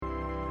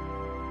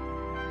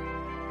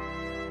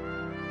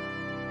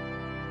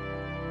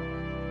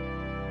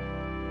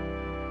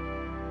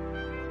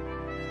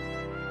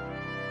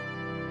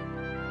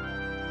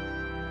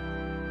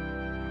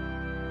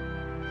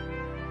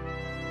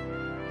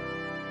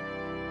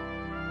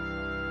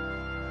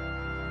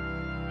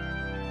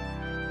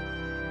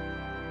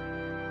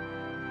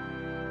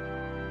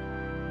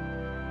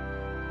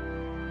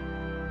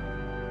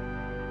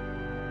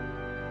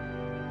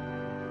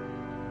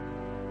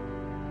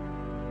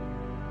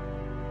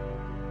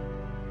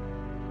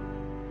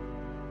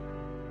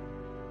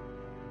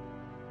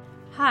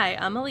Hi,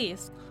 I'm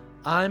Elise.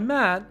 I'm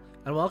Matt,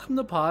 and welcome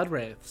to Pod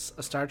Wraiths,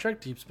 a Star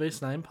Trek Deep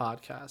Space Nine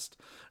podcast.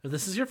 If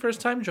this is your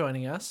first time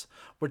joining us,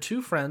 we're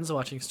two friends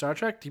watching Star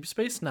Trek Deep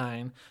Space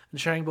Nine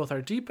and sharing both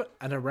our deep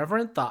and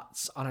irreverent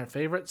thoughts on our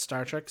favorite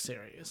Star Trek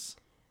series.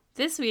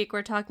 This week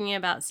we're talking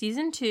about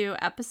Season 2,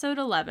 Episode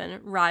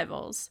 11,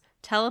 Rivals,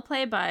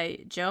 teleplay by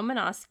Joe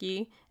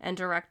Menosky and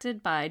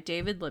directed by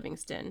David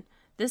Livingston.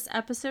 This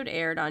episode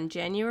aired on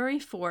January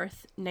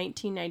 4th,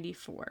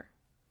 1994.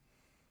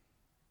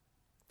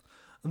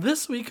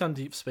 This week on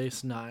Deep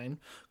Space Nine,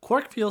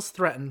 Quark feels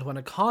threatened when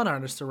a con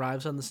artist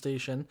arrives on the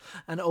station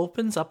and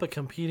opens up a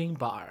competing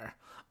bar.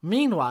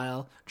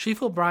 Meanwhile,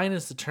 Chief O'Brien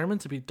is determined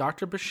to beat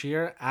Dr.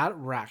 Bashir at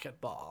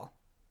racquetball.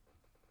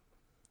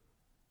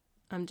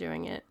 I'm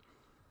doing it.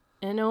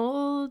 An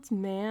old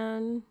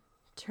man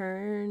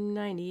turned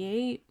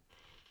 98.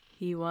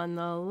 He won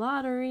the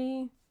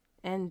lottery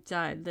and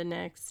died the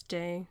next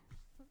day.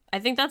 I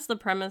think that's the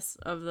premise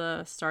of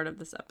the start of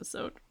this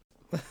episode.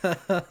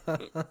 Yeah.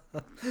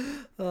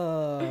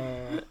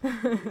 Can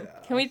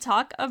we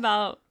talk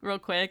about real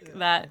quick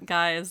that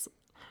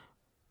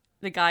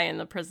the guy in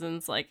the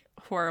prison's like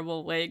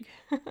horrible wig?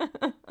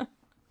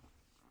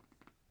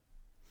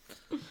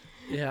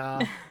 Yeah.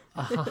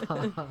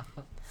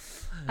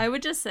 I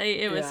would just say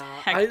it was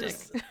Yeah, hectic.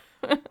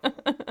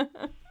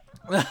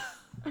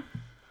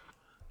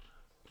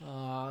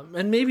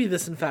 And maybe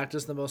this, in fact,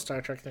 is the most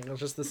Star Trek thing. It's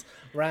just this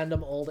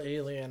random old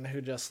alien who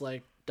just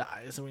like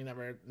dies, and we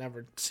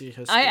never see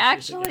his. I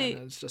actually,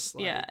 again. It's just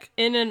like, yeah,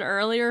 in an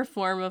earlier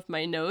form of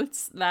my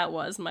notes, that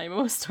was my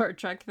most Star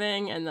Trek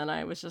thing, and then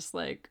I was just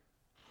like,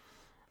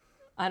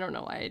 I don't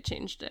know why I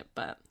changed it,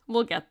 but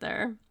we'll get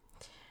there.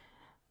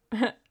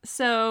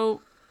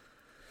 So,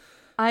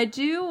 I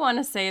do want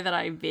to say that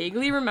I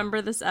vaguely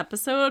remember this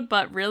episode,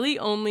 but really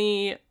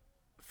only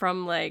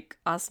from like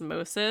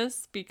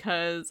osmosis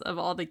because of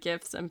all the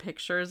gifs and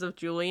pictures of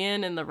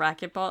Julian in the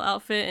racquetball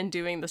outfit and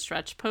doing the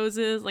stretch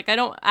poses. Like I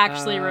don't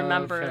actually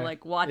remember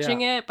like watching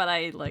it, but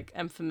I like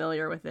am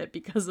familiar with it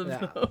because of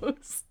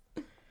those.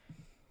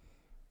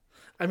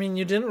 I mean,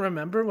 you didn't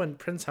remember when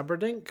Prince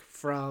Humperdinck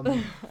from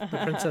The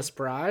Princess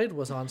Bride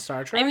was on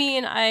Star Trek? I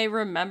mean, I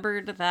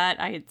remembered that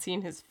I had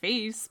seen his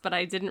face, but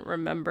I didn't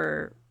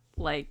remember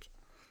like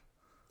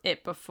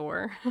it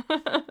before.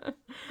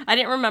 I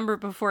didn't remember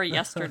before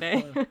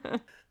yesterday.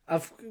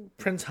 Of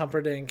Prince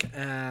Humperdinck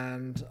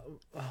and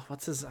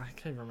what's his? I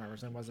can't even remember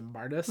his name. Was it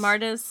Martis?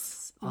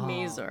 Martis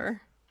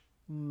Mazur.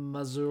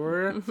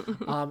 Mazur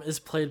is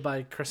played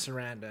by Chris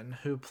Sarandon,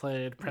 who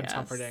played Prince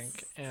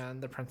Humperdinck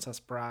and The Princess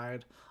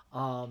Bride.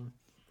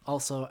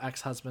 Also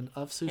ex-husband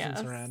of Susan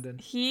Sarandon.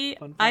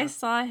 I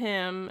saw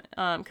him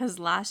because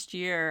last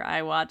year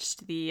I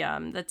watched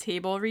the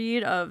table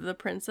read of The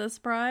Princess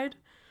Bride.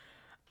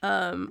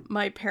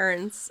 My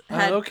parents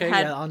had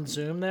on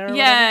Zoom there.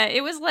 Yeah,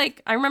 it was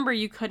like I remember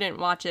you couldn't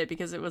watch it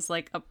because it was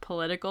like a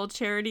political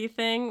charity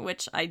thing,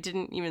 which I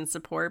didn't even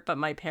support, but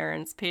my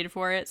parents paid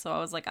for it, so I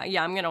was like,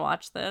 yeah, I'm gonna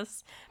watch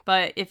this.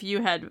 But if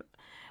you had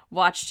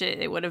watched it,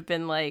 it would have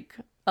been like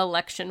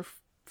election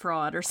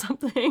fraud or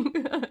something,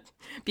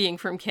 being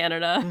from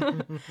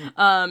Canada.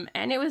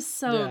 And it was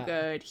so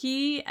good.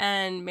 He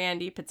and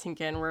Mandy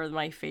Patinkin were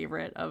my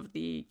favorite of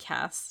the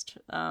cast.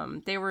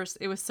 It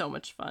was so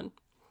much fun.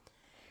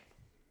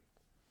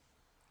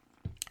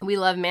 We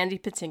love Mandy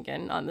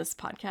Patinkin on this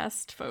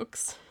podcast,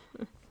 folks.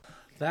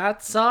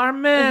 That's our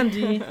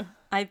Mandy.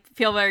 I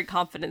feel very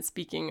confident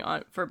speaking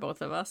for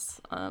both of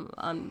us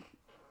on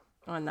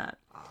that.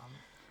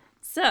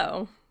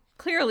 So,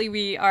 clearly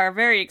we are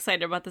very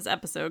excited about this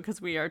episode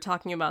because we are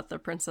talking about The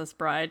Princess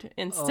Bride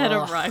instead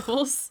of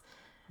Rivals.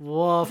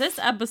 Woof. This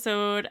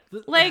episode,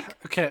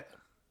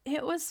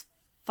 it was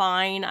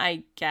fine,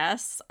 I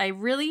guess. I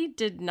really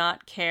did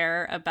not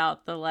care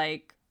about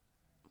the,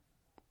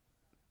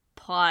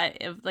 plot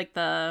of like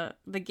the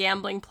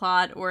gambling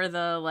plot or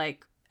the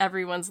like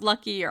everyone's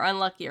lucky or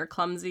unlucky or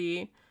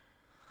clumsy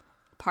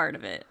part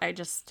of it. I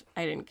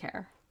didn't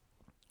care.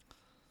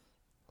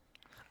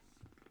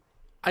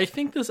 I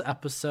think this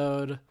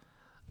episode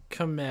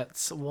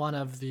commits one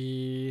of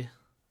the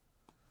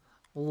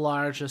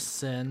largest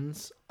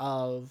sins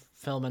of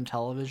film and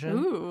television.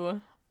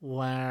 Ooh.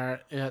 Where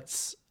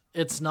it's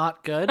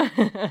not good.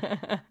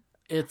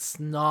 It's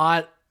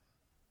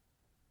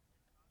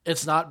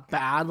not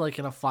bad, like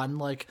in a fun,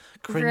 like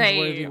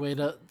cringeworthy way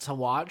to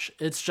watch.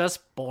 It's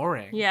just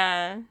boring.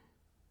 Yeah.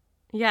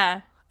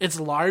 Yeah. It's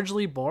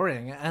largely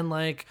boring. And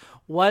like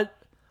what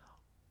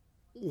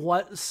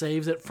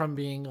saves it from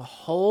being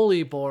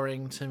wholly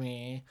boring to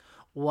me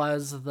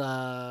was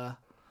the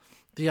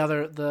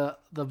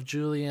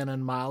Julian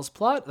and Miles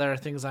plot. There are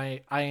things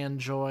I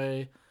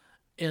enjoy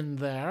in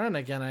there. And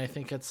again, I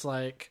think it's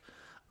like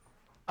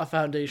a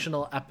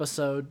foundational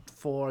episode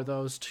for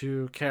those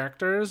two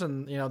characters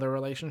and their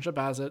relationship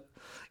as it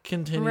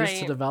continues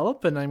to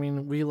develop. And I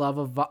mean, we love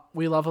a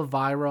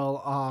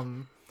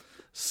viral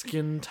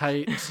skin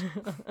tight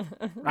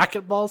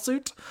racquetball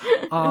suit.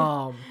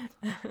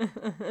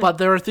 But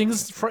there are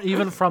things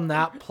even from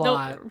that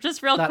plot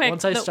just real quick,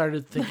 once I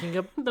started thinking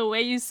of the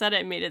way you said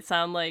it made it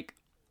sound like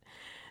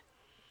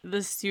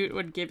the suit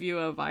would give you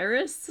a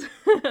virus,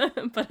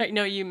 but I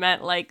know you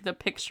meant like the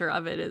picture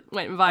of it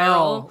went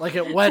viral. Oh, like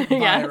it went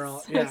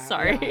viral. Yes. Yeah,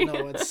 Sorry. Yeah,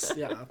 no, it's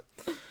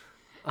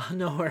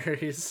no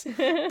worries.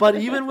 But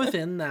even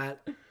within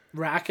that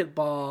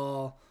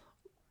racquetball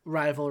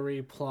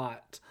rivalry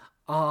plot,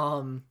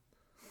 once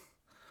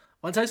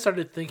I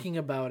started thinking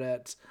about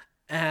it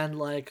and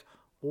like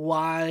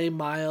why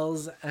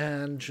Miles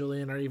and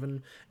Julian are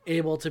even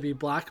able to be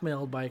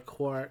blackmailed by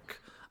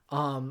Quark,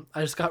 I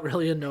just got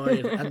really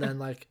annoyed and then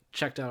like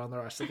checked out on the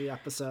rest of the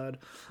episode.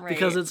 Right.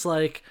 Because it's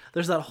like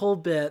there's that whole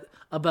bit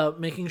about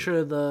making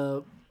sure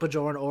the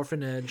Bajoran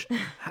orphanage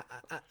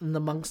and the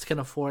monks can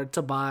afford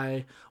to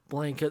buy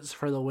blankets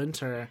for the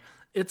winter.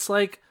 It's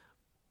like,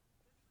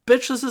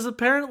 bitch,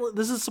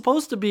 this is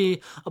supposed to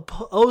be a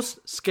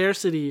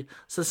post-scarcity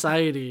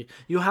society.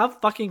 You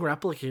have fucking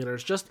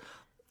replicators. Just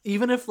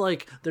even if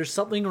like there's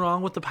something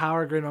wrong with the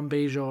power grid on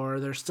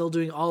Bajor, they're still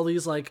doing all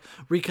these like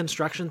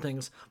reconstruction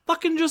things.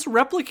 Fucking just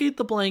replicate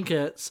the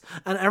blankets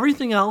and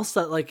everything else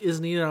that like is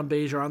needed on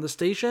Bajor on the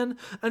station,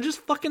 and just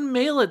fucking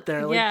mail it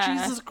there. Like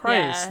Jesus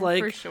Christ,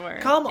 like for sure.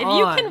 Come if on.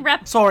 You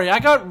can Sorry, I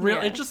got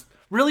real. It just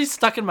really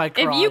stuck in my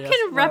craw. If you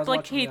can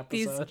replicate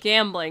these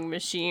gambling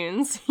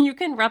machines, you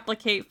can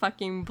replicate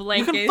fucking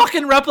blankets. You can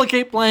fucking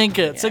replicate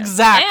blankets,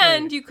 exactly.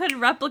 And you could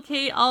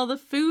replicate all the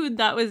food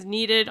that was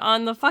needed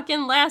on the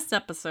fucking last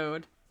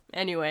episode.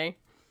 Anyway,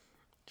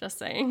 just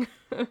saying.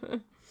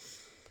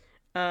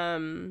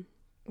 The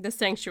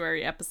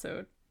Sanctuary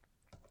episode.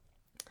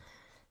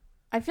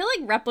 I feel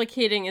like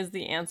replicating is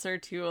the answer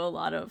to a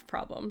lot of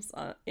problems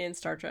in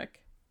Star Trek.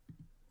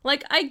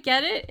 Like, I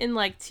get it in,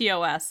 like,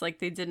 TOS, like,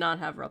 they did not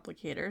have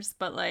replicators,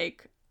 but,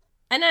 like,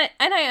 and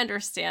I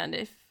understand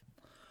if...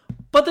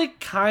 But they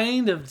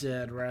kind of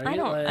did, right? I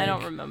like,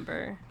 don't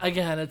remember.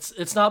 Again,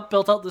 it's not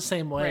built out the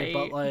same way, Right.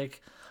 but,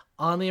 like,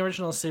 on the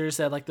original series,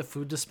 they had, like, the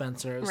food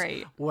dispensers.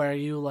 Right. Where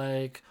you,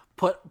 like,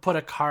 put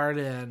a card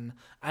in,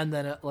 and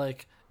then it,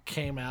 like,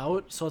 came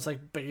out. So it's,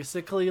 like,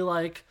 basically,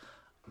 like,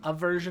 a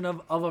version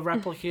of a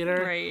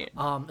replicator. Right.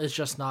 It's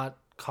just not...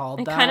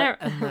 called it that. It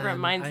kind of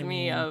reminds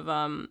me of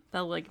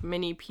the like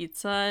mini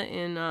pizza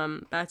in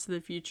Back to the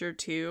Future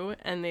 2,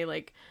 and they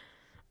like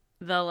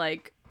the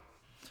like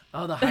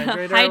the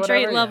hydrator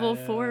hydrate level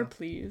 4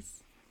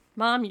 please,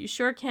 Mom, you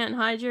sure can't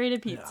hydrate a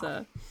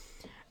pizza.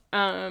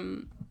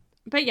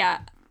 But yeah,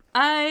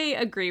 I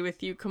agree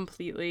with you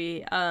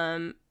completely.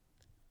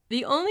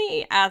 The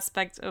only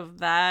aspect of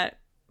that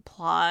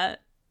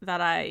plot that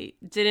I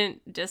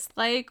didn't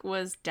dislike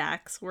was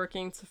Dax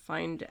working to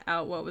find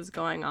out what was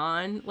going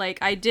on. Like,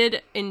 I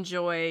did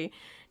enjoy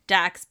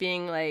Dax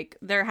being like,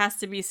 there has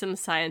to be some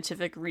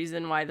scientific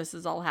reason why this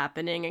is all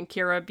happening, and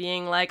Kira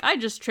being like, I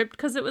just tripped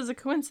because it was a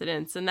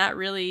coincidence. And that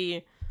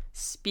really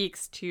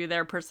speaks to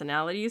their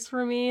personalities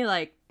for me.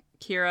 Like,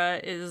 Kira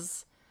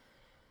is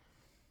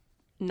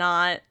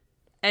not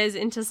as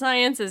into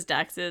science as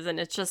Dax is, and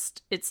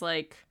it's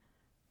like...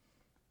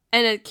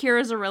 And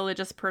Kira's a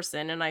religious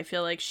person, and I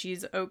feel like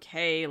she's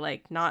okay,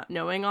 like, not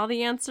knowing all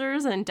the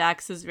answers, and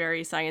Dax is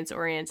very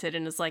science-oriented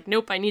and is like,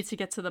 nope, I need to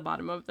get to the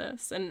bottom of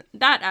this. And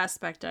that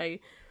aspect,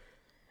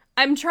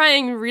 I'm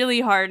trying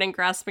really hard and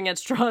grasping at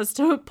straws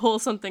to pull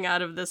something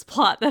out of this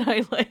plot that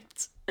I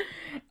liked.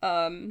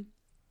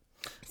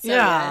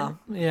 Yeah.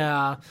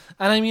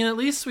 And I mean, at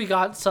least we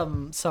got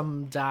some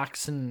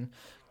Dax and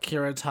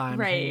Kira time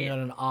hanging out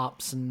in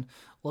ops and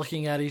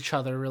looking at each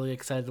other really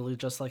excitedly,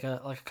 just like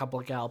a couple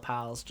of gal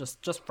pals,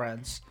 just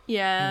friends.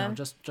 Yeah. You know,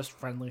 just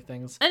friendly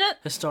things. And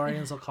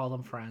Historians will call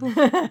them friends.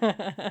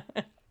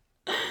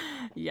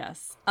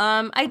 Yes.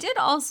 I did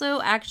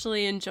also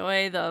actually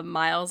enjoy the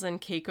Miles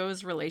and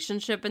Keiko's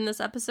relationship in this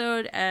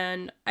episode,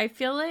 and I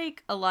feel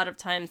like a lot of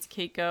times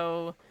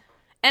Keiko,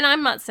 and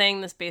I'm not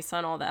saying this based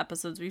on all the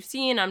episodes we've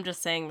seen, I'm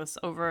just saying this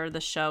over the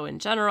show in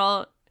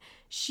general,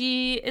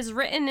 she is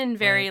written in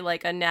very,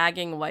 like, a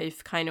nagging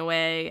wife kind of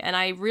way, and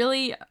I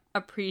really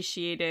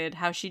appreciated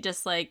how she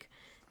just, like,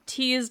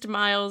 teased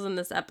Miles in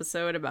this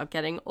episode about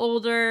getting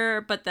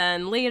older, but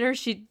then later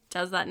she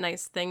does that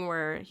nice thing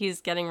where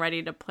he's getting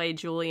ready to play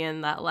Julian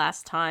that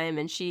last time,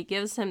 and she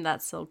gives him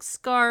that silk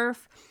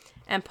scarf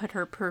and put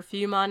her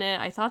perfume on it.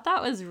 I thought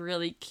that was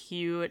really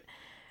cute.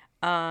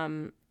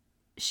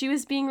 She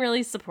was being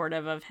really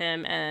supportive of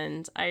him,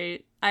 and I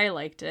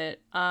liked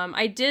it.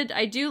 I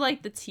do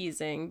like the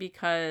teasing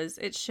because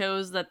it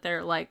shows that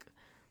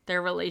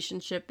their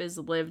relationship is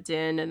lived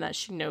in and that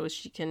she knows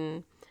she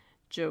can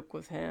joke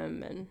with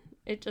him, and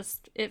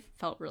it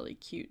felt really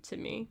cute to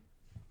me.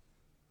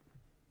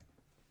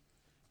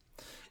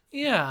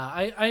 Yeah,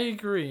 I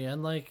agree.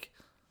 And like,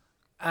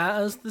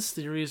 as the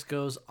series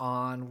goes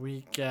on,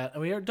 we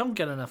don't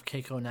get enough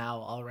Keiko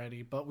now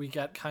already, but we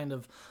get kind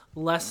of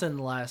less and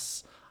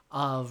less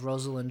of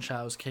Rosalind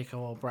Chow's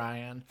Keiko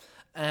O'Brien.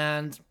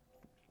 And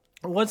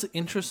what's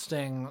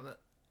interesting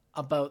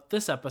about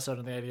this episode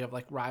and the idea of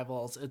like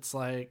rivals, it's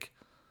like,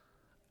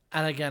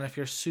 and again, if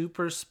you're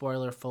super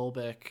spoiler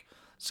phobic,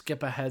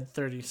 skip ahead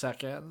 30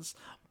 seconds,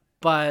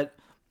 but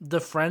the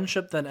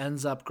friendship that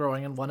ends up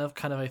growing in one of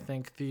kind of, I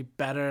think, the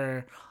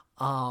better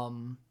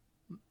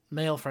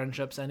male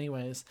friendships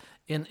anyways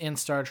in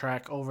Star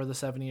Trek over the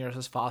 7 years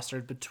is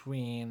fostered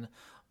between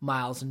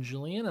Miles and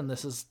Julian, and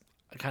this is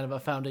kind of a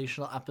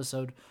foundational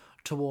episode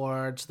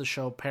towards the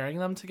show pairing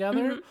them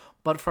together.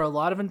 But for a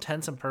lot of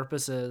intents and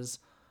purposes,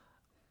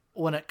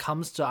 when it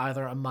comes to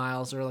either a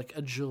Miles or like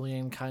a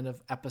Julian kind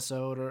of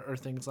episode or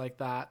things like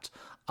that,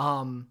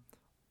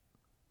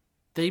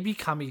 they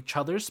become each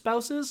other's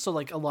spouses. So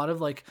like a lot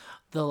of like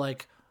the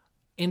like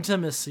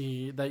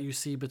intimacy that you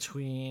see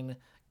between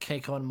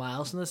Keiko and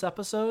Miles in this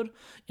episode,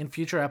 in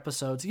future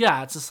episodes,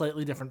 yeah, it's a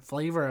slightly different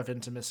flavor of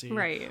intimacy.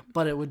 Right.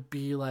 But it would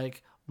be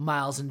like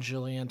Miles and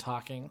Julian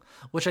talking,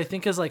 which I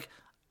think is like,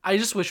 I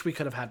just wish we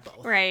could have had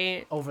both.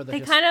 Right. Over the They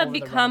his- kind of over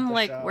the run become the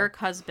like show. work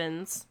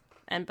husbands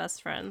and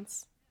best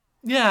friends.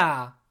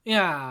 Yeah.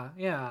 I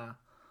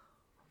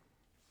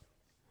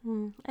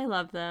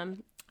love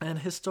them. And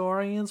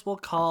historians will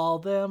call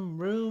them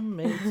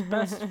roommates,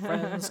 best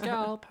friends,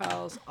 gal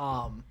pals.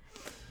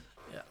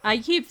 I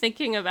keep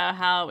thinking about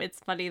how it's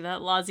funny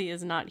that Lozzie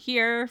is not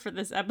here for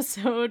this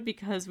episode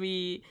because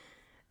we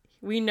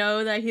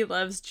know that he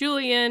loves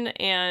Julian,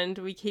 and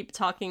we keep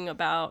talking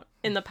about,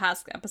 in the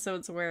past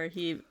episodes where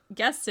he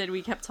guested,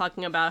 we kept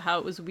talking about how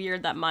it was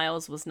weird that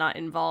Miles was not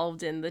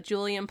involved in the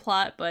Julian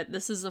plot, but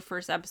this is the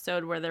first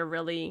episode where they're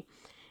really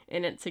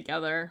in it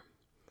together.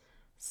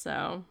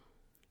 So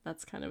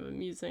that's kind of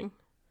amusing.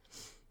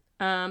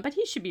 But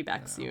he should be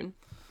back soon.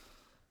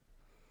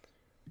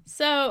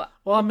 So,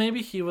 well,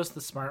 maybe he was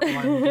the smart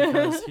one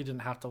because he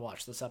didn't have to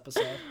watch this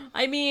episode.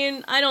 I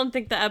mean, I don't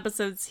think the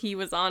episodes he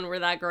was on were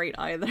that great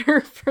either,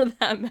 for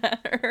that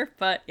matter.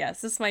 But yes,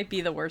 this might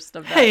be the worst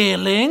of them.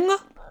 Hailing us.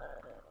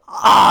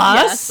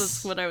 Yes,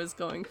 that's what I was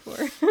going for.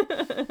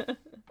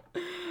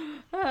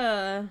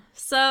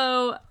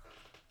 So,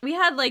 we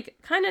had like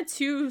kind of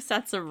two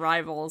sets of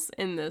rivals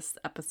in this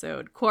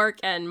episode, Quark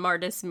and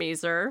Martis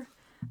Mazer.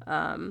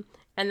 And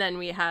then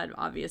we had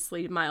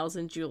obviously Miles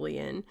and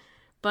Julian.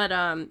 But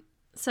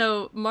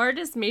so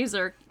Martis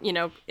Mazer,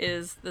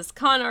 is this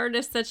con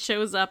artist that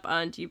shows up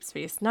on Deep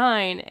Space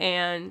Nine,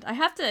 and I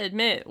have to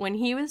admit, when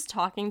he was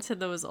talking to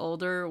those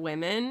older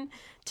women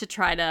to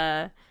try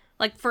to,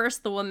 like,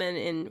 first the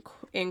woman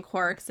in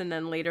Quark's and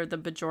then later the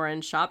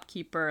Bajoran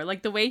shopkeeper,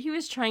 like the way he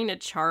was trying to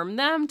charm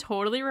them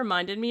totally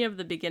reminded me of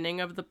the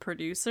beginning of The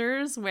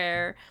Producers,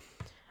 where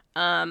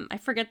I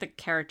forget the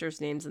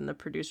characters' names in The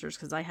Producers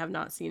because I have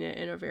not seen it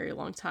in a very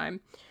long time,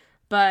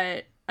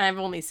 but I've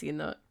only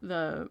seen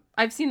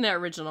I've seen the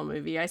original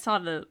movie. I saw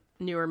the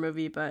newer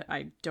movie, but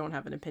I don't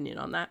have an opinion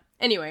on that.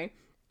 Anyway,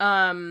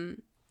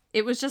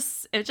 it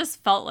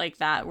just felt like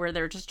that, where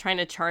they're just trying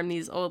to charm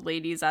these old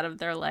ladies out of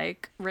their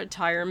like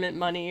retirement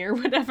money or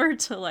whatever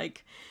to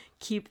like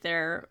keep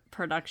their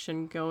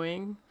production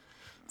going.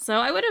 So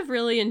I would have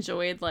really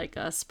enjoyed like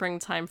a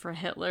Springtime for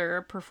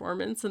Hitler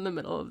performance in the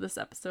middle of this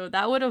episode.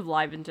 That would have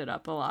livened it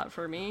up a lot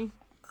for me.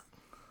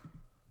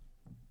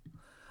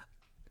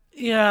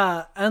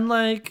 Yeah, and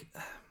like,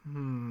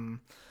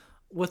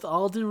 with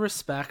all due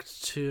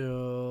respect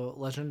to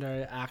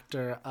legendary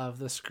actor of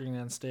the screen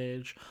and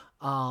stage,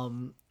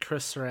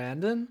 Chris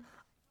Sarandon,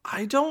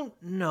 I don't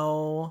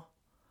know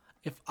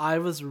if I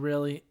was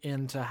really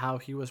into how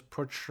he was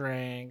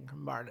portraying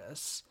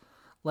Martis.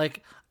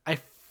 Like, I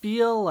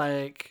feel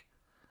like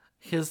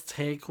his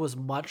take was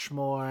much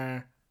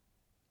more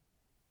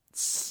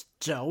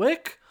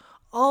stoic,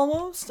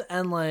 almost,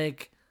 and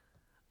like,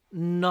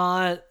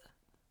 not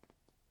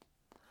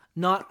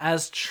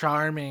as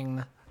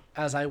charming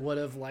as I would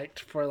have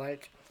liked for,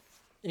 like,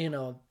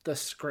 the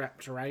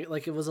script, right?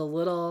 Like, it was a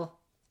little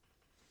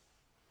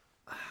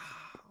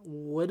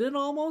wooden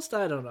almost.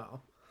 I don't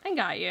know. I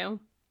got you.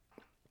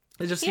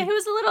 It just he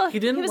was a little. He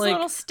didn't he was like a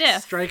little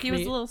stiff. strike he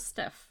was me- a little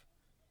stiff.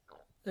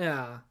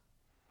 Yeah.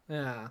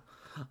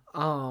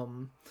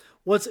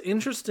 What's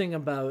interesting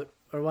about,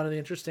 or one of the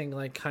interesting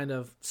like kind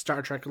of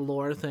Star Trek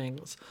lore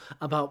things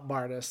about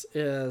Martis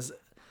is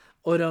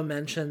Odo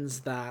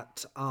mentions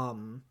that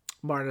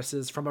Martis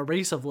is from a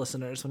race of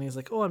listeners when he's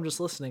like, oh, I'm just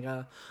listening,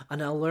 an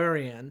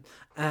Elurian.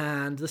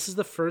 And this is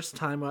the first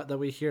time that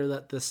we hear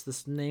that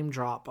this name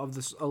drop of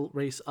this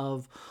race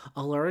of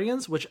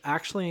Elurians, which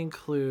actually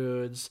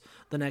includes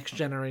the Next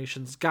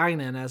Generation's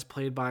Guinan, as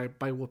played by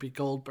Whoopi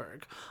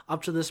Goldberg.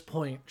 Up to this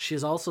point,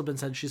 she's also been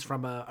said she's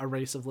from a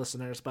race of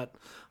listeners, but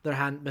there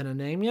hadn't been a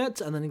name yet.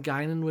 And then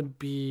Guinan would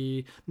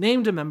be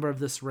named a member of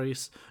this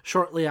race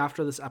shortly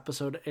after this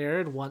episode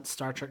aired, once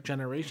Star Trek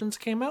Generations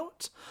came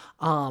out.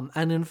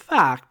 And in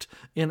fact,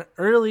 in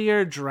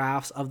earlier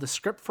drafts of the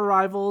script for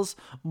Rivals,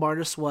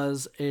 Martis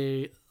was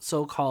a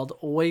so-called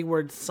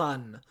wayward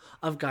son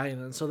of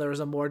Guinan, so there was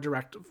a more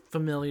direct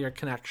familiar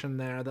connection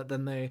there that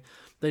then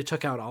they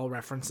took out all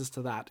references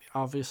to that,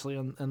 obviously,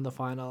 in the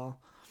final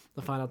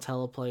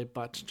teleplay.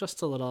 But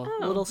just a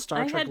little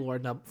Star Trek lore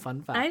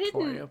fun fact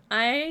for you.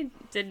 I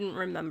didn't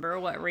remember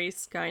what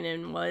race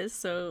Guinan was,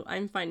 so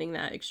I'm finding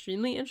that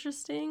extremely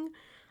interesting.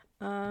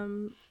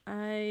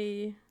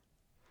 I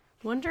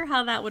wonder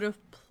how that would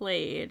have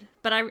played,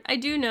 but I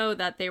do know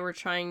that they were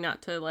trying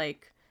not to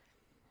like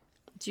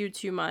do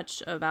too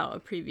much about a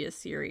previous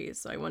series.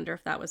 So I wonder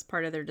if that was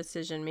part of their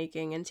decision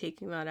making and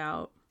taking that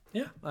out.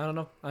 Yeah, I don't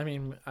know. I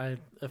mean,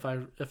 if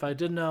I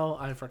did know,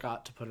 I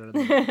forgot to put it in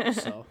the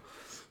notes. So,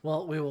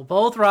 well, we will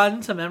both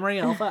run to Memory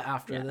Alpha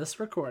after this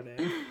recording.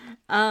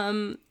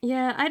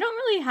 Yeah, I don't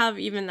really have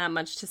even that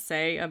much to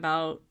say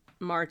about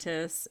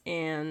Martis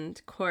and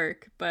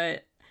Quark,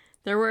 but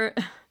there were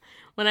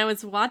when I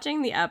was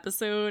watching the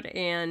episode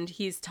and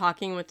he's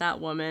talking with that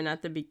woman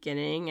at the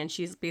beginning and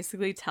she's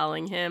basically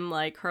telling him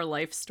like her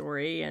life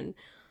story and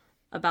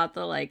about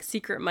the like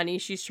secret money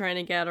she's trying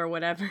to get or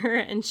whatever,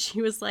 and she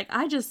was like,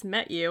 I just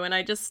met you, and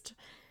I just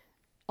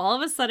all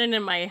of a sudden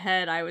in my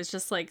head I was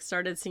just like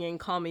started singing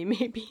Call Me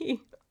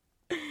Maybe.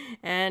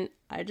 And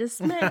I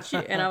just met you,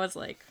 and I was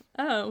like,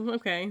 oh,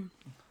 okay.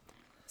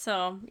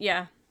 So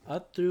yeah, I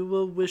threw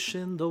a wish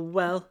in the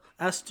well,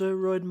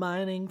 asteroid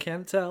mining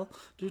can't tell.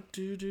 Do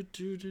do do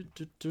do do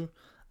do do.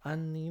 I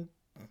need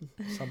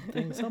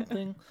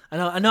something.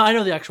 I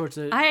know the actual words.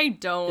 I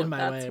don't. In my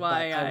that's way,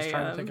 why I was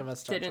trying to think of a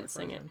Star didn't Trek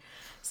sing version. it.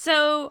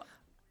 So,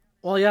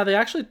 well, yeah, they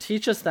actually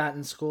teach us that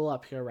in school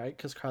up here, right?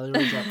 Because Carly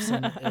Rae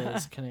Jepsen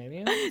is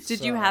Canadian.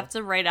 Did you have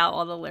to write out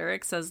all the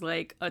lyrics as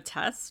like a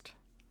test?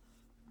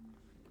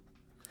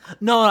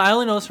 No, I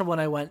only know this from when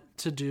I went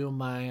to do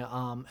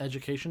my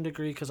education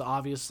degree. Because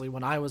obviously,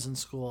 when I was in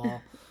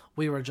school,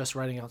 we were just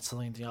writing out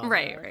Celine Dion.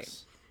 Right.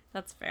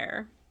 That's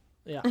fair.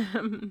 Yeah.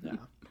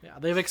 Yeah.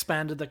 They've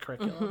expanded the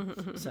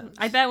curriculum since.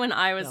 I bet when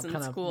I was in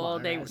kind of school,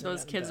 modernizing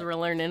those it, kids but- were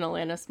learning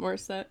Alanis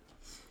Morissette.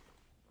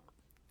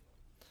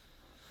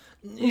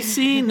 You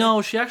see,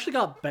 no, she actually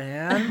got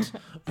banned.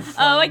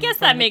 Oh, I guess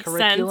from that the makes sense.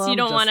 curriculum You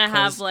don't just want to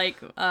have 'cause-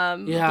 like yeah,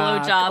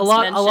 blowjobs a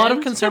lot of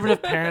mentioned.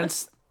 conservative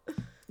parents.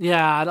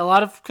 Yeah, a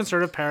lot of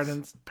conservative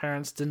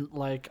parents didn't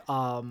like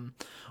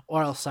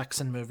oral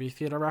sex and movie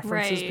theater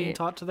references being Right.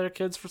 taught to their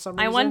kids for some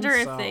reason. I wonder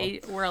so. if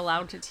they were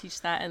allowed to teach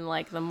that in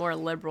like the more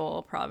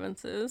liberal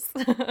provinces.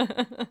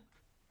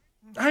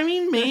 I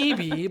mean,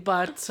 maybe,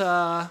 but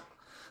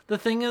the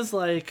thing is,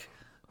 like,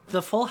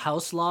 the Full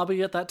House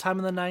lobby at that time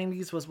in the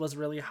 90s was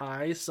really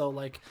high, so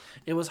like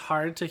it was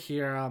hard to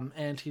hear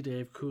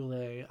anti-Dave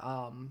Coulier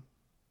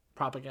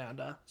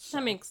propaganda. So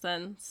That makes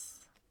sense.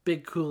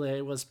 Big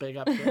Coulier was big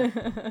up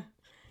here.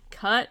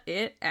 Cut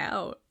it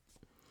out.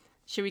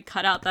 Should we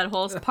cut out that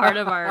whole part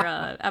of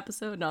our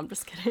episode? No, I'm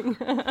just kidding.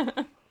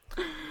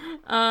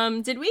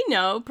 Did we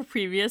know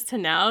previous to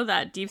now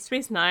that Deep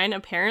Space Nine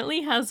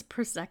apparently has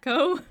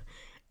Prosecco?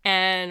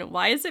 And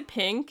why is it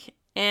pink?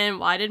 And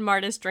why did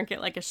Martis drink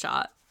it like a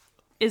shot?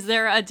 Is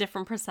there a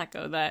different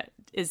Prosecco that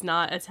is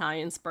not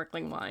Italian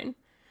sparkling wine?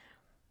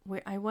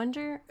 Wait, I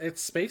wonder.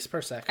 It's Space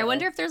Prosecco. I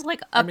wonder if there's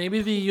like Or a.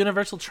 maybe the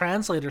Universal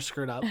Translator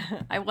screwed up.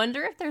 I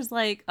wonder if there's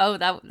like. Oh,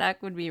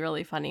 that would be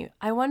really funny.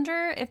 I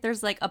wonder if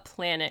there's like a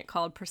planet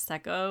called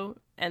Prosecco,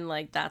 and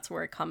like that's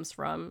where it comes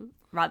from,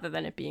 rather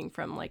than it being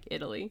from like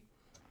Italy.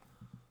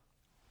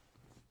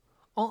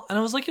 Oh, and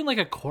it was like in like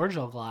a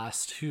cordial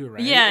glass too,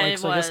 right? Yeah, like, it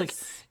so was. I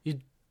guess like you.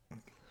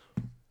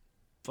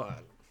 But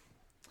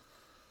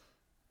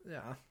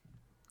yeah.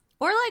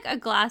 Or like a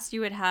glass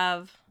you would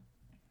have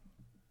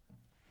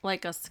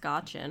like a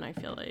scotch in, I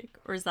feel like.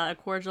 Or is that a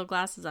cordial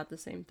glass? Is that the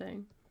same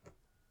thing?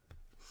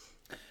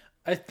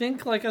 I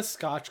think like a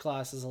Scotch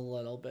glass is a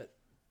little bit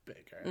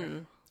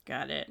bigger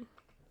Got it.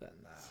 than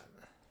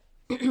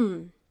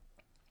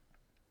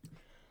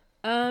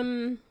that.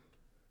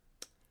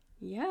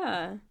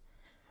 Yeah.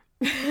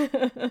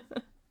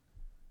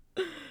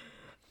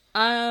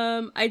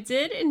 I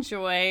did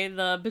enjoy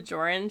the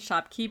Bajoran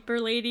shopkeeper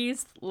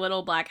lady's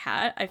little black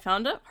hat. I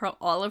found out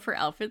all of her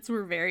outfits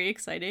were very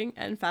exciting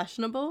and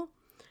fashionable.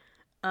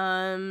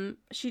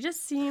 She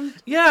just seemed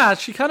Yeah,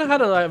 she kind of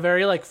had a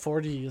very like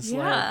 40s,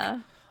 yeah.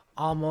 like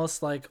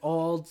almost like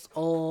old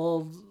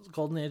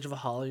golden age of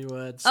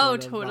Hollywood. Oh,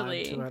 sort of vibe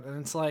totally. to it.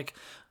 And it's like,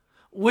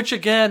 which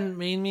again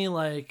made me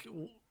like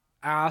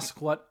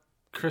ask what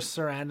Chris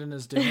Sarandon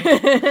is doing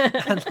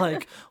and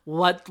like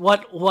what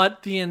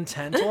the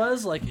intent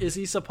was. Like, is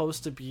he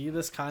supposed to be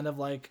this kind of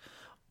like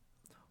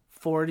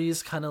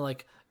 40s kind of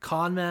like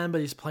con man,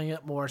 but he's playing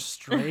it more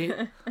straight,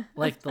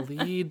 like the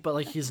lead, but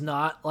like he's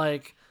not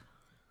like.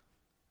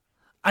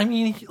 I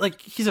mean,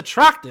 he's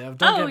attractive.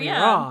 Don't get me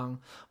wrong,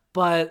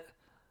 but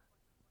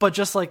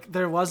just like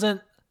there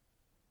wasn't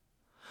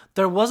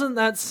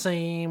that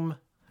same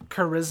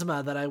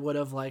charisma that I would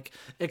have like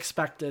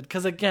expected.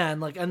 Because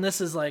again, like, and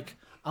this is like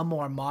a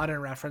more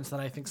modern reference than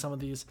I think some of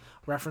these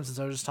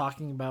references I was just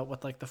talking about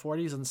with like the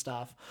 40s and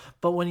stuff.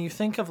 But when you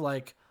think of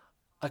like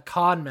a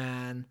con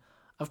man,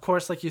 of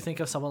course, like you think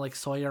of someone like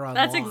Sawyer on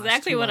That's Lost,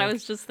 exactly who, what I like,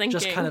 was just thinking.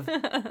 Just kind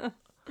of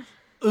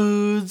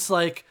oozes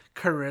like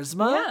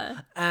charisma. Yeah.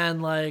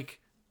 And like,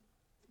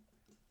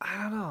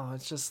 I don't know,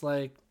 it's just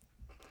like,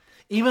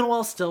 even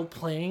while still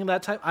playing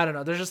that type, I don't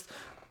know, there's just,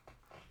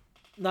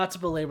 not to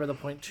belabor the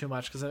point too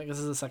much because I think this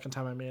is the second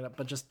time I made it,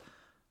 but just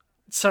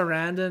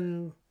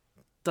Sarandon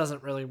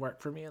doesn't really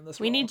work for me in this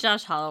role. We need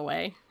Josh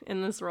Holloway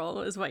in this role,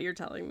 is what you're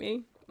telling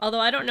me. Although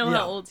I don't know Yeah.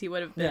 how old he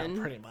would have been.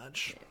 Yeah, pretty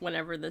much.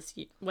 Whatever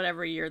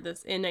year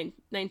this in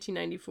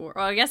 1994.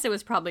 Oh, I guess it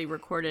was probably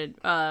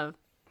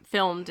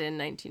filmed in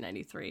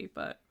 1993.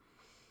 But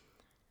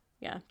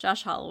yeah,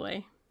 Josh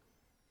Holloway.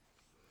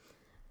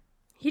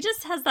 He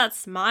just has that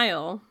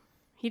smile.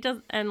 He does,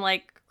 and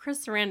like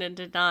Chris Sarandon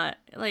did not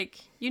like.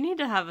 You need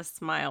to have a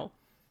smile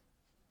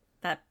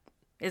that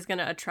is going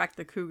to attract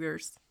the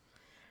cougars.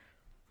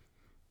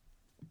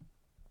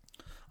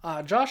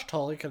 Josh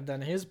totally could have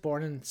done. He was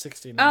born in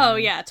 '69. Oh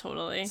yeah,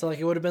 totally. So like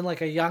it would have been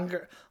like a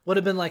younger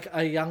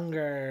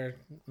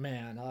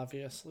man,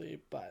 obviously.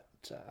 But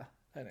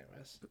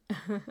anyways,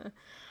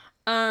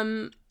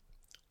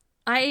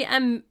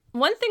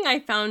 one thing I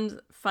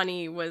found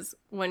funny was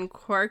when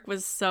Quark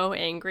was so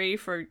angry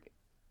for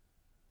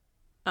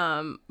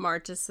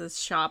Martis's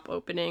shop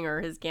opening or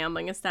his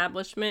gambling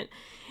establishment,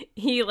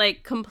 he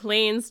like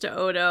complains to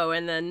Odo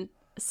and then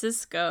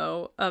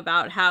Sisko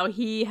about how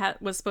he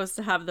was supposed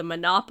to have the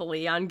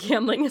monopoly on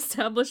gambling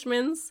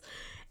establishments.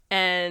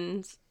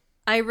 And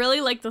I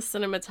really like the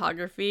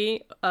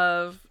cinematography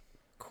of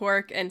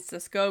Quark and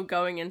Sisko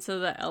going into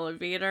the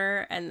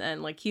elevator, and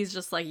then like he's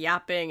just like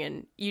yapping,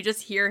 and you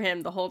just hear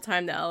him the whole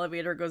time the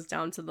elevator goes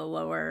down to the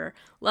lower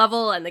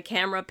level and the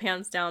camera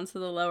pans down to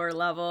the lower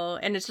level,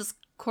 and it's just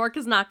Quark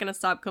is not going to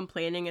stop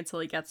complaining until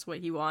he gets what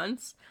he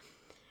wants.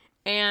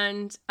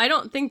 And I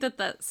don't think that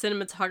the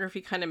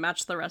cinematography kind of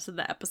matched the rest of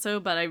the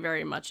episode, but I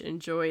very much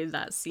enjoyed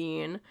that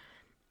scene.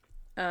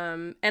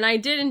 And I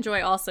did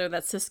enjoy also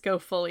that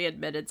Sisko fully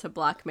admitted to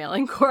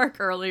blackmailing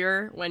Quark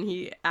earlier when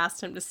he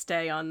asked him to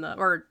stay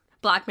or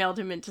blackmailed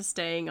him into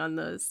staying on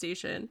the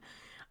station.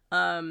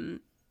 I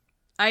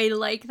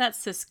like that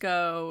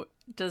Sisko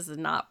does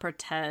not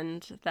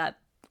pretend that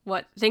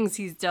what things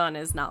he's done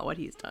is not what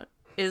he's done.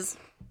 Does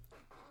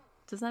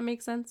that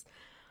make sense?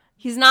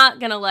 He's not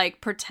gonna like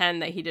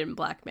pretend that he didn't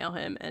blackmail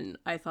him, and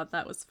I thought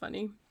that was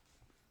funny.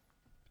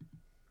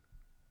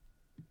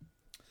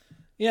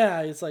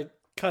 yeah, he's like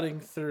cutting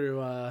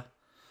through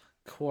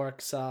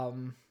Quark's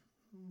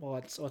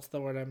what's the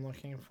word I'm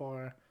looking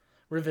for?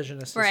 Revisionist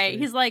history. Right?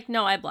 He's like,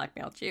 no, I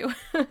blackmailed you,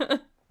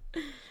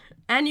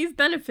 and you've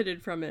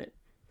benefited from it.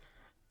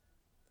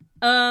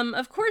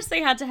 Of course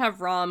they had to have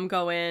Rom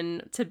go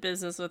in to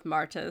business with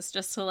Martis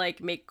just to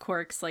like make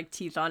Quark's like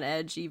teeth on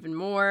edge even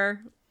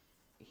more.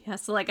 He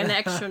has to like an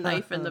extra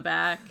knife in the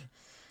back.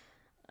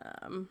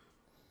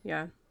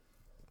 Yeah.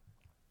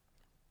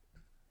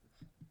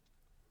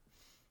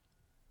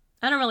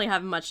 I don't really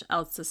have much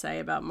else to say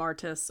about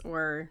Martis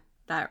or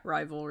that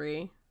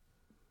rivalry.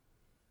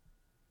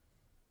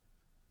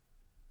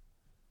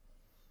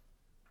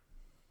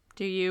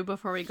 Do you,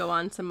 before we go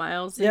on to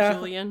Miles and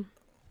Julian?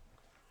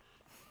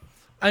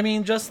 I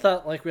mean, just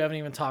that, like, we haven't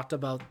even talked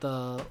about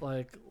the,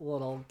 like,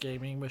 little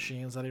gaming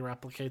machines that he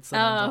replicates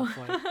that end up,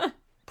 like,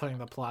 putting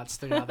the plots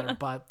together.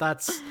 But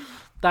that's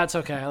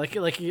okay.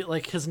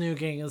 Like his new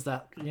game is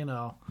that, you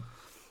know,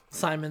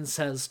 Simon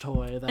Says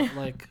toy that,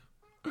 like,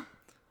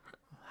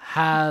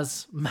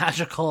 has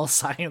magical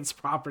science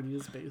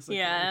properties, basically.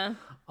 Yeah.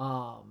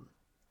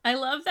 I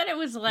love that it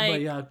was like, but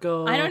yeah,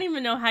 go. I don't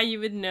even know how you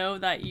would know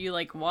that you,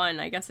 like,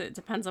 won. I guess it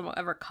depends on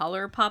whatever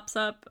color pops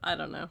up. I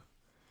don't know.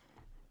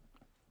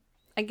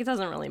 Like, it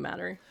doesn't really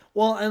matter.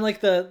 Well, and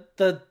like the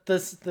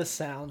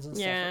sounds and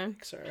stuff it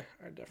makes are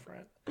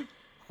different.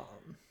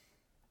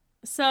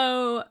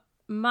 So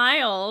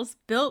Miles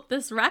built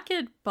this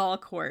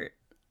racquetball court.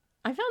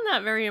 I found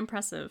that very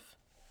impressive.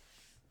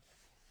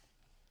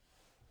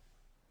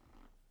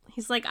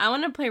 He's like, I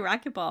want to play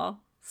racquetball,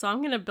 so I'm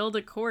going to build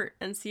a court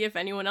and see if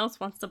anyone else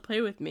wants to play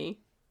with me.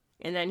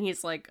 And then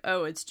he's like,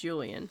 oh, it's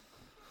Julian.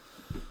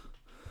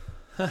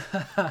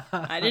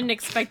 I didn't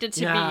expect it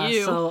to be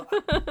you. So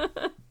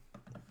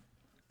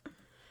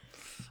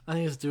I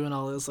think he's doing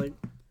all this, like,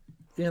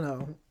 you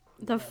know,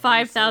 the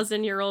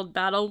 5,000-year-old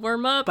battle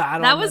warm-up.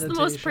 That was the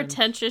most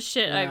pretentious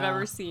shit I've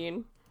ever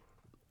seen.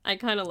 I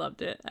kind of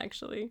loved it,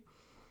 actually.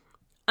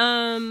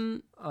 I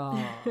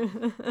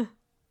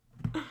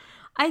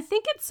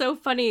think it's so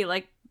funny.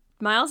 Like,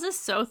 Miles is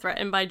so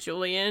threatened by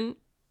Julian.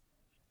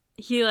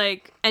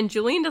 And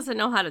Julian doesn't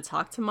know how to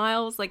talk to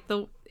Miles. Like,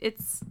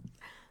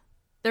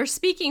 they're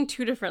speaking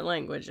two different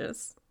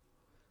languages.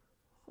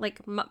 Like,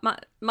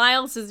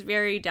 Miles is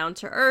very down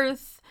to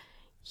earth.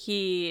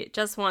 He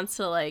just wants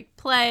to, like,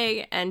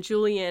 play, and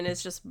Julian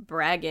is just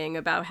bragging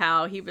about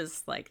how he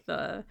was, like, he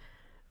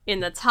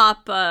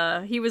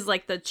was,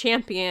 like, the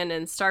champion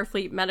in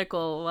Starfleet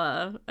Medical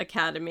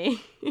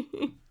Academy.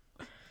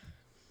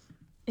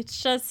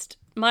 It's just,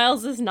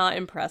 Miles is not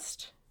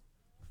impressed.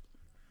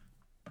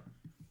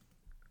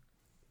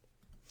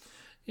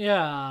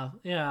 Yeah,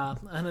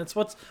 and it's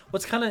what's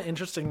kind of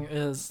interesting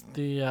is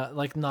the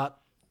like, not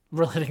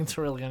relating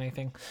to really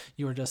anything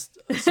you were just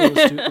so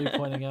astutely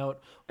pointing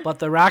out, but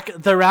the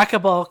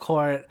racquetball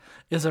court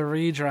is a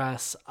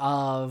redress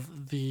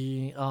of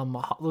the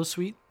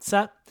Holosuite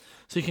set,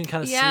 so you can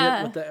kind of see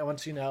it with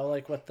once you know,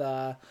 like, with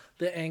the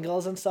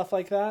angles and stuff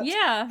like that.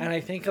 Yeah, and I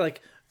think, like,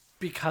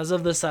 because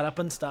of the setup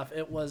and stuff,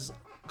 it was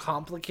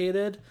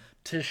complicated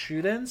to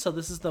shoot in. So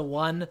this is the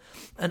one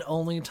and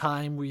only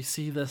time we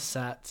see this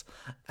set.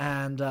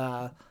 And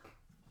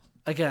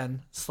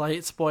again,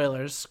 slight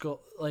spoilers. Go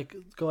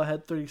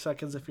ahead 30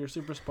 seconds if you're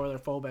super spoiler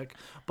phobic.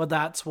 But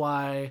that's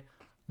why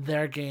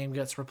their game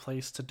gets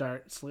replaced to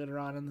darts later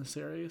on in the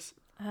series.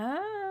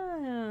 Oh,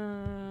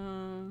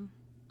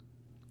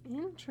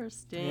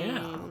 interesting.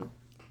 Yeah.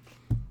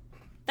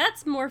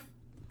 That's more...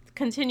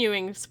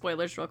 Continuing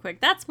spoilers real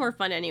quick. That's more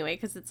fun anyway,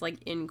 because it's like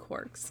in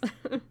Quarks.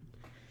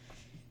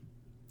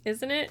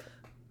 Isn't it?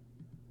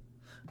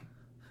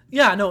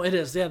 Yeah, no, it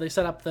is. Yeah, they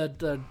set up the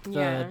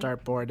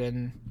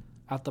dartboard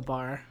at the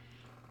bar.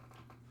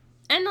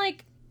 And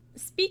like,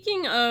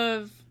 speaking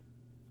of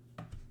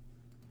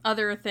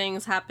other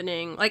things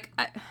happening,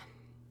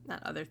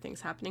 not other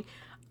things happening,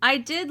 I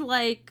did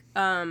like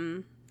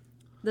the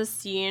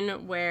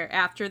scene where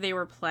after they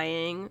were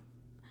playing,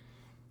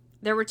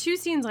 there were two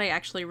scenes I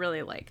actually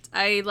really liked.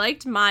 I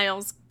liked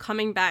Miles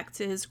coming back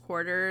to his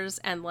quarters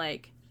and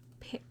like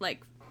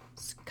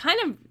kind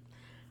of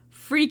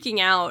freaking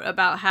out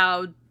about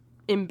how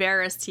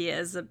embarrassed he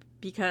is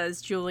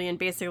because Julian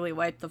basically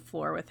wiped the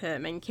floor with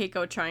him, and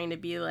Keiko trying to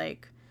be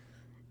like,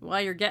 well,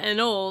 you're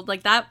getting old.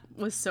 Like, that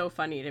was so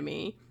funny to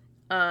me.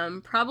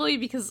 Probably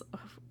because,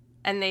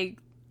 and they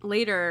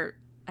later,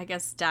 I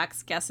guess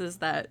Dax guesses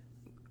that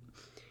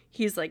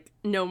he's like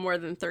no more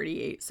than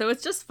 38. So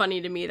it's just funny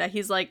to me that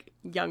he's like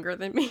younger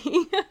than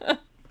me.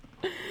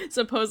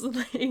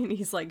 Supposedly, and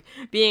he's like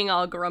being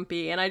all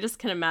grumpy, and I just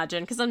can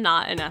imagine, because I'm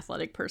not an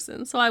athletic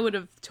person, so I would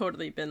have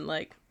totally been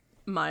like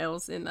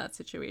Miles in that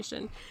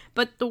situation.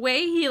 But the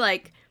way he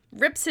like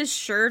rips his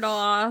shirt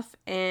off,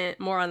 and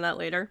more on that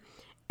later,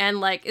 and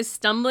like is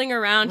stumbling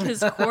around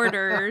his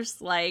quarters,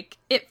 like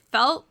it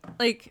felt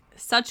like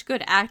such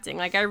good acting.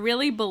 Like I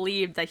really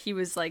believed that he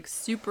was like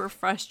super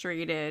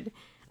frustrated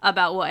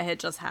about what had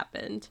just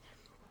happened.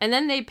 And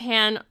then they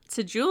pan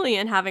to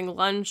Julian having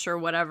lunch or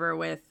whatever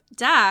with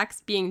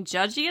Dax, being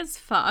judgy as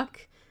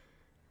fuck.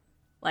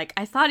 Like,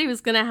 I thought he was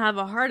gonna have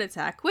a heart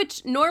attack,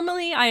 which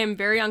normally I am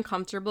very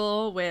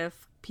uncomfortable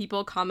with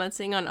people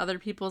commenting on other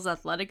people's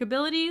athletic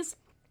abilities.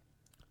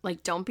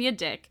 Like, don't be a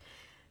dick.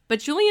 But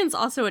Julian's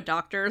also a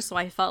doctor, so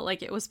I felt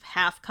like it was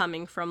half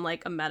coming from,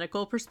 like, a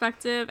medical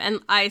perspective.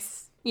 And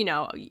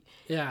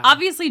yeah,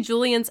 obviously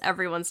Julian's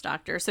everyone's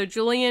doctor, so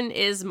Julian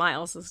is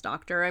Miles's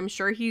doctor. I'm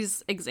sure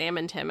he's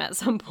examined him at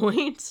some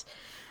point.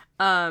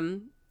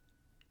 And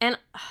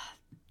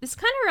this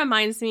kind of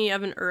reminds me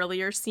of an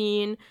earlier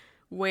scene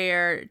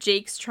where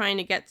Jake's trying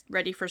to get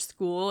ready for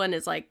school and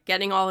is like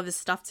getting all of his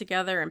stuff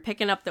together and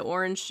picking up the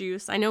orange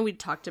juice. I know we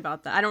talked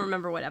about that. I don't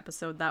remember what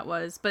episode that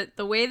was, but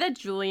the way that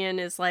Julian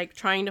is like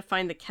trying to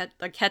find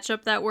the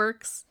ketchup that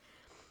works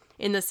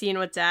in the scene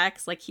with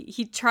Dax, like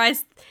he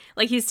tries,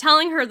 like he's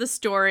telling her the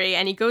story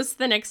and he goes to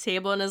the next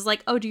table and is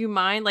like, oh, do you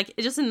mind? Like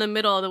just in the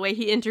middle of the way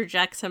he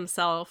interjects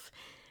himself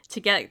to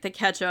get the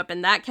ketchup,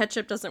 and that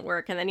ketchup doesn't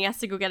work, and then he has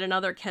to go get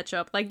another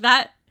ketchup. Like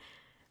that,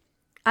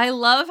 I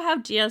love how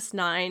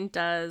DS9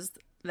 does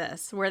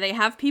this, where they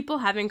have people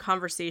having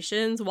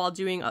conversations while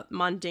doing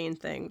mundane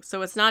things.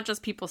 So it's not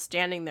just people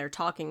standing there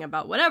talking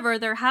about whatever,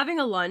 they're having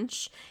a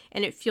lunch,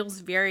 and it feels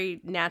very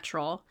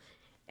natural.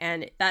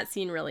 And that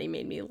scene really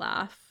made me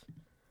laugh.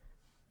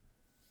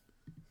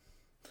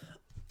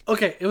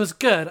 Okay, it was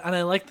good, and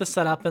I liked the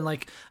setup, and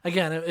like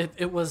again,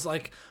 it was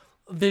like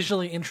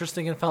visually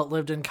interesting and felt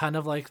lived in, kind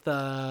of like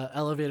the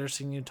elevator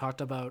scene you talked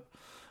about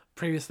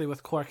previously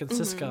with Quark and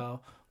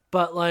Cisco.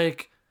 But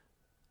like,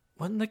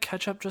 wouldn't the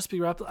ketchup just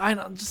be I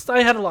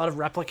had a lot of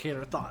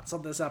replicator thoughts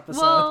on this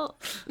episode. Well,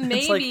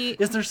 maybe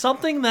like, is there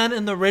something then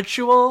in the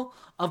ritual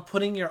of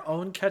putting your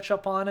own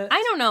ketchup on it?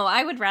 I don't know.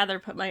 I would rather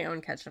put my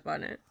own ketchup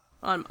on it.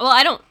 Well,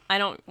 I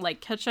don't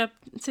like ketchup,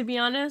 to be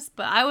honest,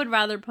 but I would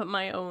rather put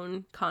my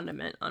own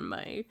condiment on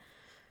my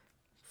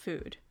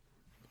food.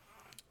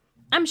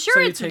 I'm sure so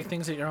you take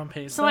things at your own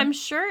pace. So then? I'm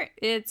sure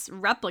it's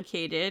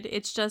replicated.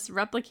 It's just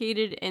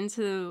replicated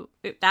into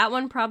that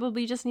one.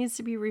 Probably just needs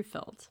to be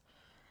refilled.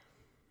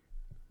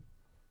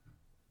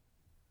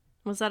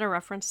 Was that a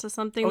reference to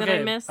something that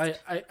I missed?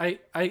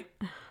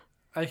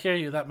 I hear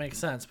you. That makes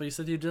sense. But you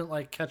said you didn't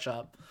like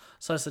ketchup.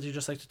 So I said you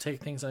just like to take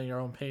things at your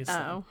own pace.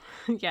 Oh,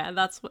 yeah,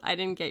 that's what I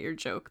didn't get your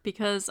joke,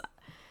 because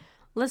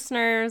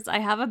listeners, I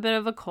have a bit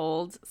of a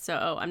cold,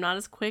 so I'm not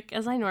as quick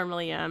as I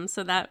normally am.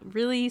 So that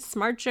really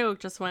smart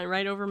joke just went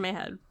right over my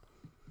head.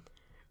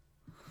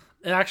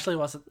 It actually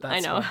wasn't that. I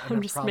know. Smart,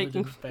 I'm just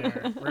making.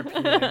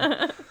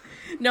 Repeating.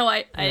 No,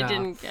 I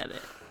didn't get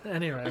it.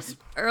 Anyways,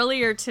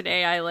 earlier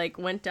today I like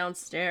went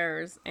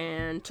downstairs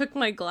and took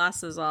my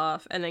glasses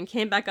off, and then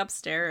came back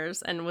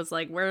upstairs and was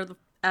like, where the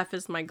F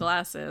is my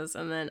glasses?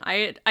 And then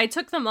I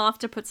took them off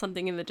to put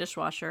something in the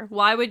dishwasher.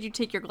 Why would you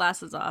take your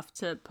glasses off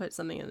to put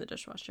something in the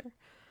dishwasher?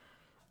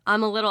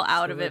 I'm a little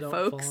out of it,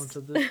 folks.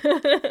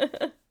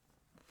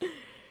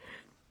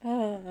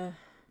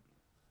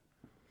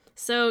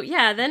 So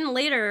yeah, then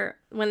later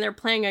when they're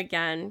playing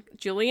again,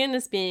 Julian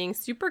is being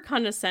super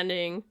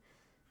condescending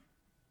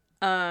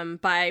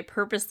by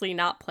purposely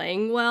not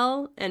playing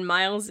well, and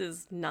Miles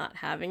is not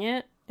having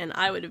it. and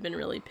I would have been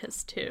really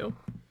pissed too.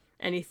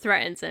 And he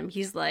threatens him.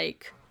 He's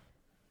like,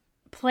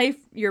 play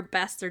your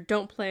best or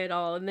don't play at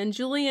all. And then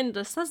Julian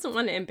just doesn't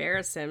want to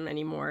embarrass him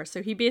anymore.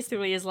 So he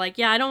basically is like,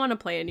 yeah, I don't want to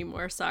play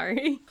anymore.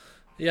 Sorry.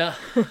 Yeah.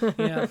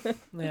 Yeah.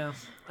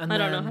 And I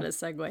don't know how to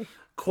segue.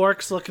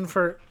 Quark's looking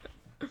for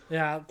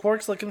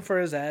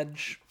his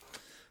edge,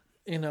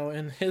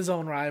 in his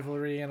own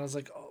rivalry. And I was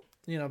like,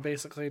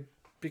 basically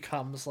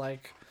becomes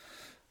like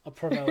a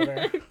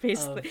promoter.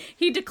 Basically.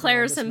 He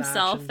declares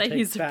himself that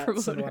he's a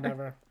promoter. And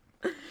whatever.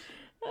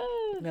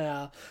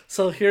 Yeah.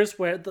 So here's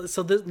where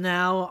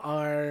now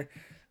our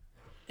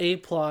A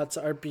plots,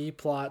 our B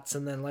plots,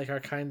 and then like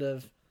our kind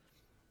of,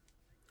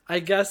 I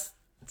guess,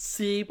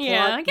 C plot.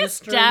 Yeah, I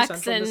guess mystery,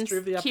 Dax and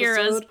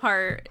Kira's episode.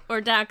 Part,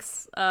 or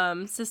Dax,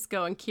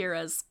 Sisko and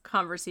Kira's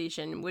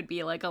conversation would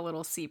be like a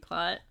little C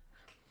plot.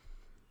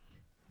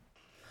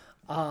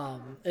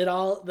 It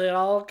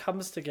all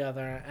comes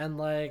together, and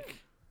like,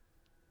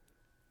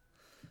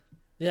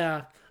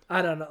 yeah,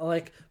 I don't know,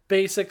 like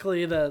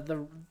basically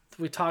the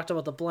we talked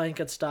about the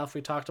blanket stuff,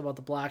 we talked about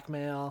the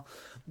blackmail,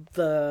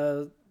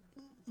 the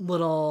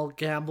little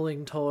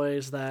gambling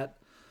toys that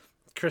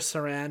Chris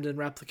Sarandon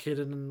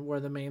replicated and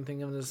were the main thing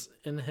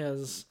in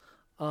his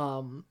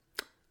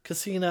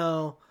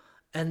casino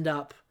end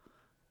up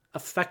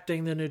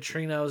affecting the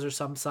neutrinos or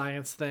some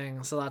science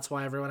thing. So that's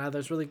why everyone either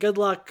has really good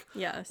luck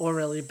or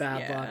really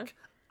bad luck.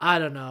 I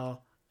don't know.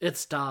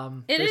 It's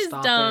dumb. It is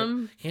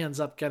dumb. He ends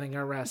up getting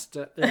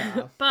arrested.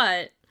 Yeah.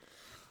 But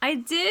I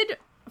did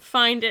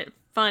find it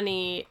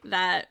funny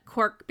that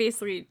Quark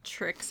basically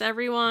tricks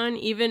everyone,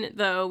 even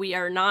though we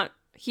are not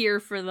here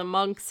for the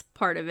monks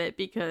part of it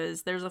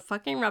because there's a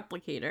fucking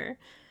replicator.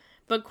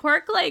 But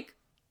Quark, like,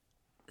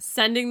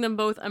 sending them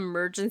both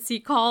emergency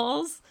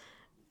calls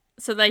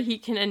so that he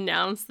can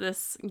announce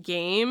this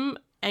game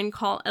and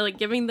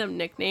giving them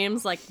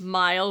nicknames like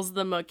Miles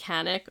the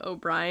Mechanic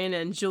O'Brien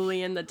and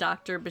Julian the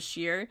Dr.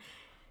 Bashir.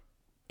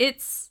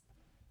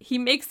 He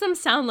makes them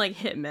sound like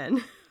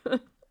hitmen.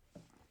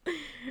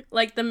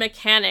 Like the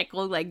mechanic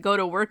will like go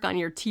to work on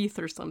your teeth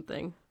or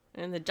something,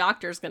 and the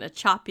doctor's gonna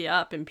chop you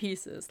up in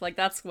pieces. Like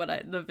that's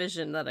the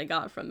vision that I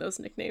got from those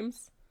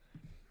nicknames.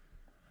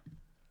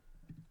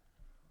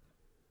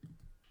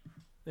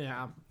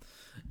 Yeah,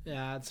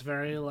 it's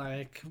very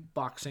like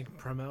boxing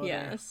promoter.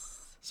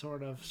 Yes,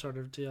 sort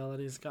of deal that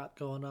he's got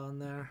going on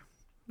there.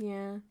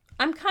 Yeah.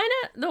 I'm kind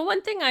of, the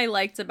one thing I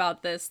liked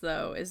about this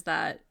though is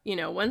that,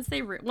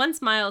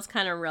 once Miles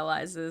kind of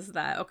realizes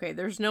that, okay,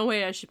 there's no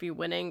way I should be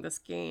winning this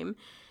game,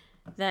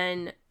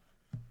 then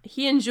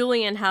he and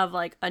Julian have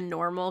like a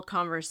normal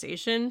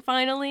conversation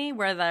finally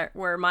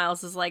where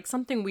Miles is like,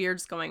 something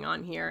weird's going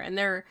on here,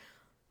 and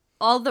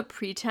all the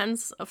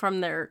pretense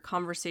from their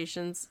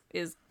conversations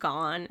is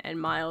gone,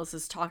 and Miles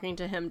is talking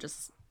to him,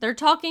 they're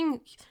talking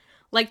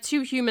like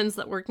two humans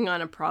that working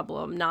on a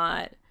problem,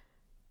 not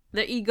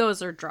the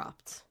egos are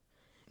dropped.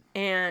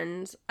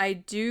 And I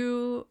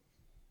do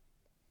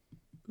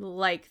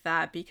like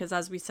that because,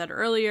 as we said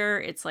earlier,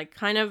 it's like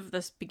kind of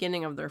this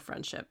beginning of their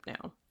friendship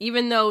now.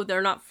 Even though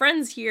they're not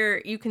friends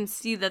here, you can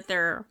see that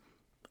they're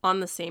on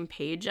the same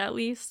page at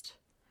least.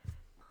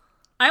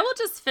 I will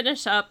just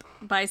finish up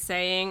by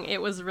saying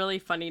it was really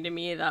funny to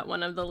me that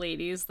one of the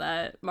ladies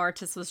that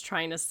Martis was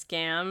trying to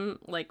scam,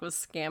 like, was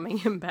scamming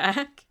him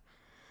back.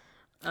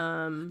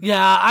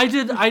 Yeah, I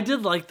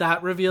did like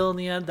that reveal in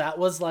the end. That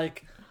was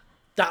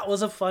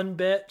a fun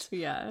bit.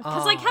 Yeah,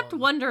 because I kept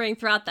wondering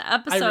throughout the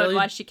episode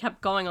why she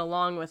kept going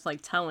along with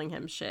like telling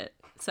him shit.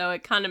 So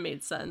it kind of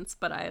made sense,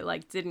 but I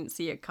like didn't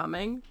see it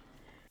coming.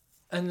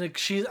 And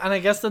I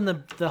guess then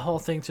the whole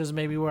thing too is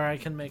maybe where I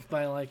can make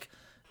by like,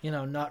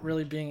 not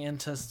really being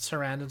into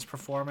Sarandon's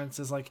performance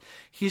is like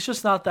he's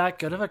just not that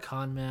good of a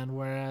con man,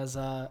 whereas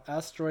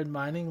Asteroid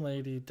Mining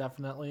Lady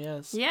definitely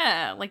is.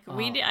 Yeah, like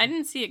I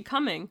didn't see it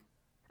coming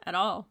at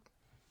all.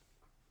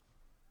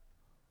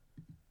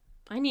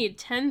 I need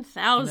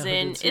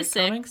 10,000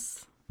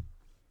 Issex.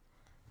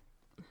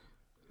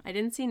 I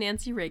didn't see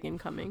Nancy Reagan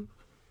coming.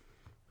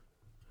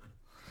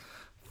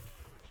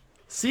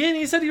 See, and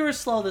you said you were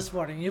slow this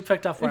morning. You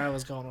picked up where I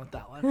was going with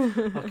that one.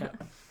 Okay.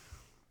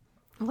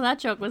 Well, that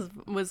joke was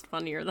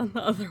funnier than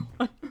the other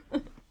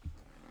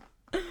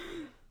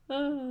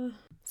one.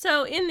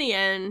 So, in the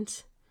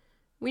end,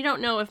 we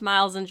don't know if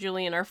Miles and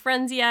Julian are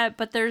friends yet,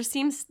 but there's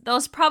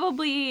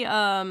probably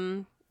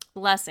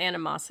less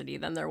animosity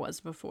than there was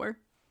before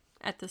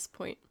at this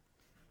point.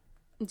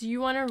 Do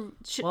you want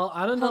to... Well,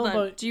 I don't know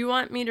about... Do you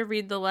want me to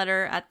read the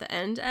letter at the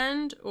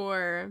end,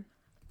 or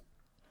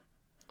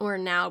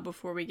now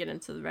before we get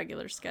into the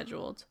regular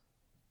scheduled?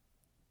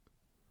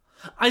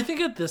 I think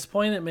at this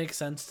point it makes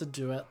sense to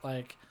do it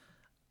like...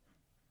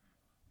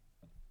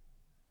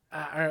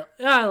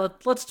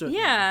 let's do it.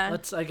 Yeah.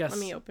 Let's, I guess... Let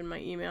me open my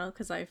email,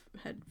 because I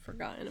had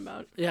forgotten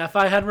about... Yeah, if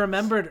I had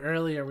remembered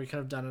earlier, we could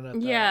have done it at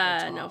the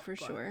top, no, for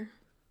sure.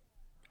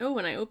 Oh,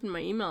 when I opened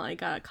my email, I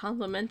got a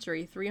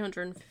complimentary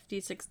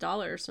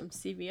 $356 from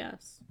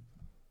CVS.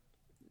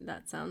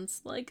 That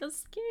sounds like a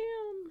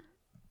scam.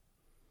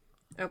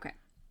 Okay.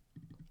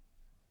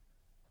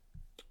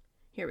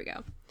 Here we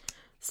go.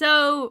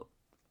 So,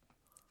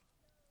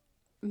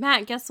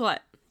 Matt, guess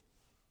what?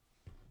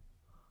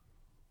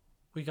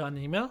 We got an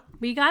email?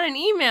 We got an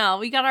email.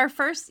 We got our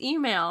first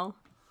email.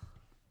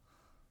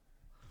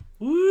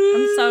 Woo!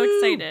 I'm so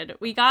excited.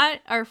 We got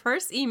our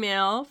first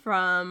email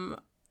from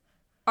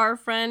our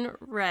friend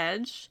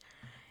Reg,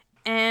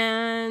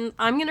 and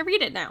I'm going to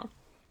read it now.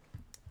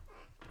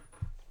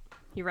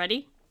 You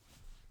ready?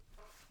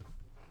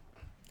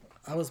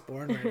 I was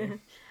born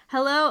ready.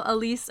 Hello,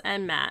 Elise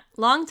and Matt.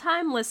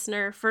 Longtime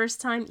listener,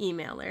 first-time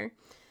emailer.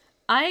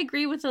 I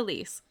agree with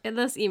Elise.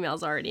 This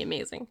email's already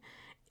amazing.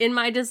 In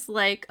my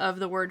dislike of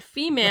the word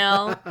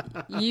female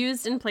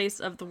used in place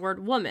of the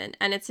word woman,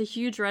 and it's a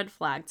huge red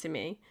flag to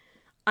me.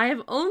 I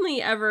have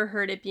only ever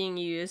heard it being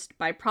used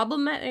by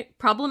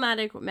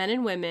problematic men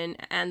and women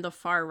and the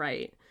far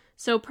right.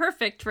 So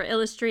perfect for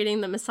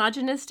illustrating the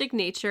misogynistic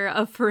nature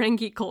of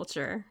Ferengi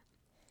culture.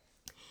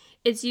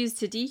 It's used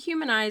to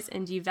dehumanize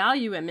and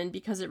devalue women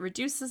because it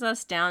reduces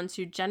us down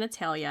to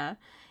genitalia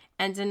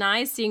and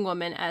denies seeing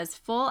women as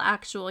full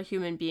actual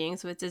human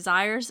beings with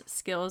desires,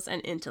 skills,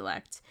 and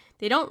intellect.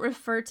 They don't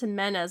refer to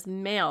men as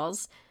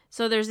males,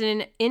 so there's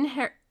an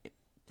inherent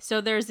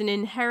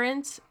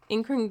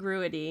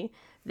incongruity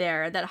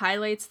there that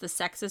highlights the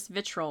sexist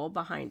vitriol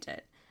behind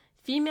it.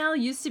 Female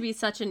used to be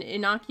such an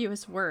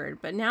innocuous word,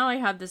 but now I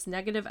have this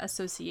negative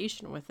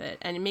association with it,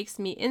 and it makes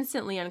me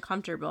instantly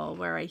uncomfortable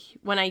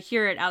when I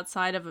hear it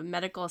outside of a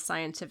medical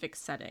scientific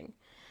setting.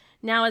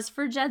 Now, as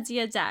for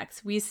Jadzia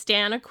Dax, we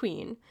stan a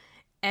queen,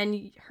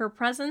 and her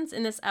presence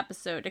in this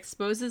episode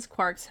exposes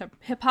Quark's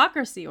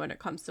hypocrisy when it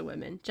comes to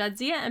women.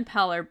 Jadzia and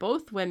Pell are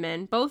both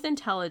women, both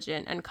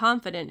intelligent and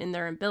confident in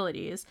their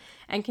abilities,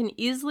 and can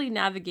easily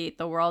navigate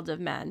the world of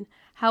men.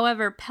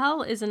 However,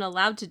 Pell isn't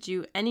allowed to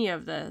do any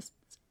of this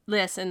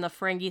in the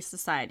Ferengi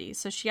society,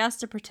 so she has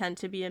to pretend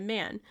to be a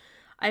man.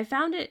 I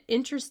found it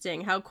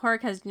interesting how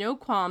Quark has no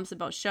qualms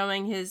about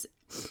showing his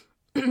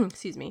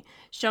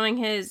showing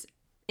his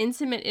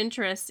intimate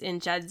interest in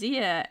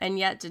Jadzia and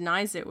yet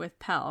denies it with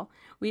Pell.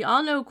 We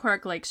all know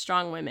Quark likes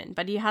strong women,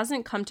 but he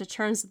hasn't come to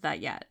terms with that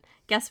yet.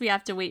 Guess we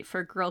have to wait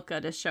for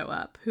Grilka to show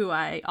up, who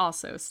I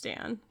also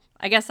stan.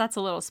 I guess that's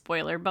a little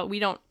spoiler, but we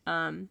don't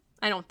I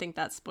don't think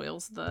that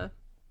spoils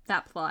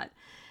that plot.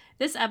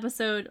 This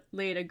episode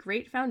laid a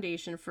great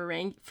foundation for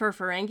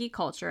Ferengi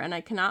culture, and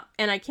I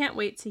can't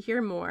wait to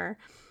hear more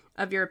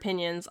of your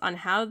opinions on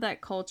how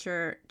that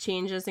culture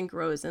changes and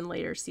grows in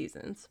later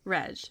seasons.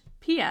 Reg.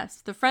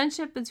 P.S. The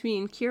friendship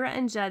between Kira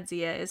and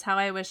Jadzia is how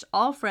I wish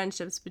all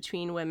friendships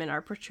between women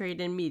are portrayed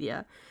in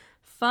media.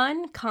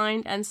 Fun,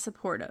 kind, and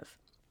supportive.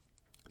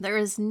 There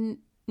is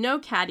no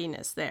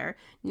cattiness there,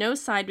 no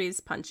sideways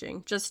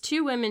punching, just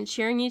two women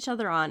cheering each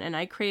other on, and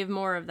I crave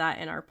more of that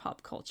in our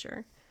pop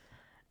culture.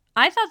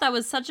 I thought that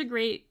was such a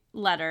great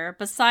letter,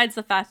 besides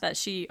the fact that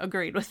she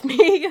agreed with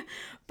me.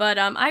 But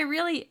I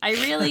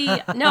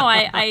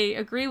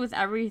agree with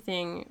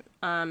everything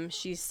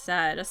she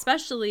said,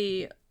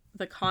 especially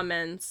the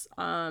comments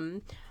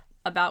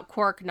about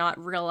Quark not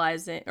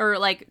realizing or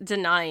like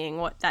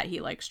denying that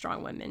he likes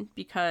strong women,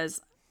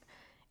 because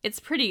it's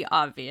pretty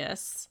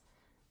obvious.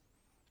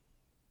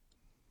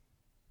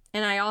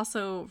 And I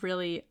also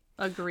really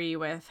agree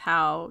with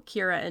how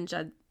Kira and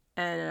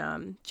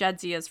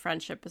Jadzia's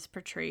friendship is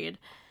portrayed.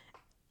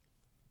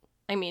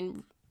 I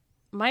mean,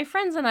 my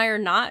friends and I are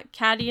not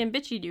catty and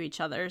bitchy to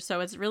each other, so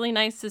it's really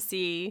nice to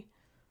see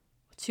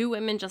two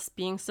women just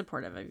being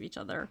supportive of each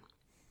other.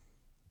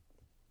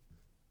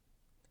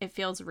 It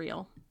feels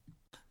real.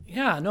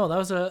 Yeah, no, that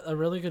was a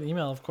really good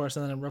email, of course,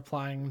 and then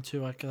replying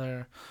to like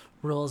their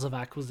Rules of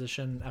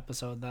Acquisition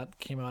episode that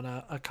came out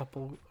a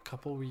couple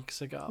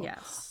weeks ago.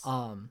 Yes.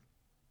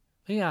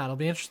 Yeah, it'll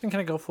be interesting to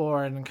kind of go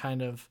forward and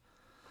kind of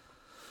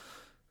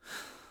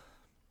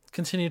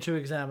continue to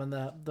examine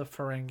the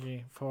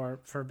Ferengi for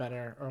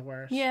better or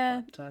worse.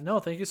 Yeah. But, no,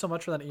 thank you so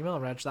much for that email,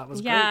 Reg. That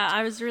was great. Yeah,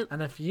 I was really...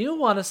 And if you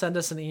want to send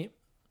us an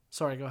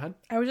Sorry, go ahead.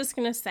 I was just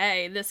going to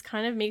say, this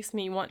kind of makes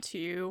me want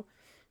to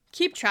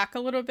keep track a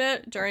little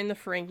bit during the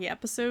Ferengi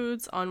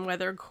episodes on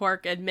whether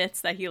Quark admits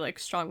that he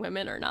likes strong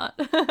women or not.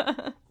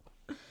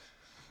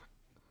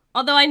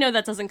 Although I know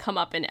that doesn't come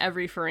up in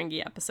every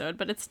Ferengi episode,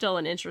 but it's still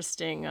an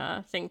interesting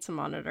thing to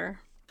monitor.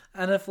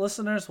 And if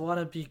listeners want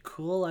to be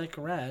cool like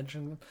Reg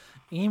and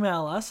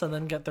email us and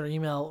then get their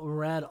email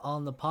read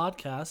on the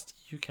podcast,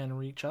 you can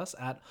reach us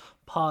at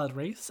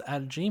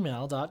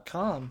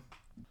podwraiths@gmail.com.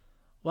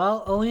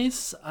 Well,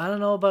 Elise, I don't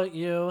know about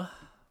you.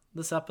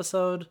 This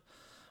episode,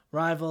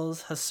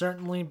 Rivals, has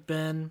certainly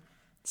been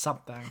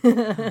something.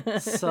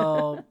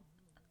 So,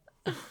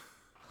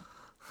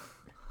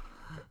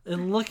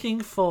 in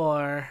looking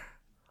for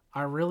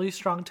our really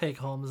strong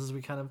take-homes as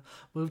we kind of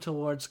move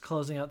towards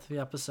closing out the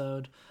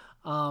episode,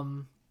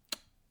 do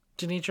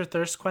you need your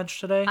thirst quenched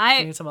today? Do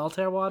you need some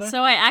Altair water?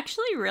 So I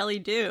actually really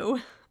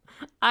do.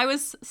 I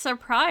was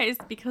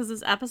surprised because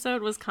this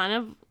episode was kind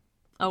of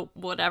a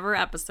whatever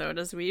episode,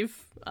 as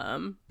we've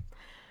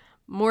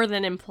more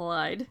than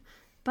implied.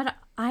 But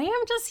I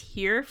am just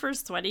here for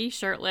sweaty,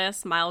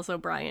 shirtless Miles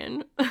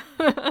O'Brien.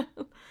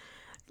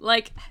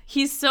 Like,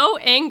 he's so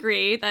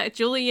angry that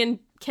Julian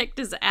kicked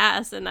his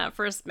ass in that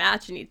first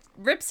match, and he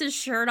rips his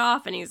shirt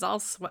off and he's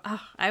all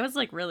I was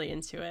like really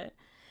into it.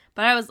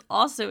 But I was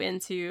also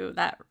into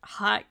that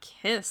hot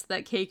kiss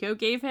that Keiko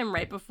gave him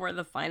right before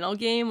the final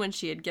game, when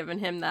she had given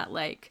him that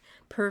like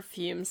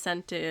perfume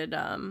scented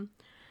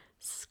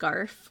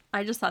scarf.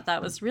 I just thought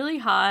that was really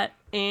hot,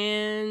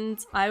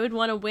 and I would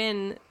want to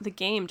win the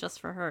game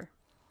just for her.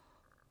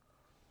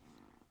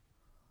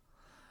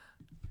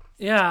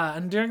 Yeah,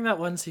 and during that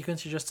one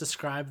sequence you just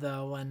described,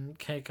 though, when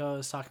Keiko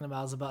is talking to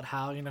Miles about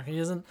how, you know, he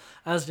isn't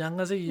as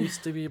young as he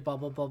used to be, blah,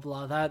 blah, blah,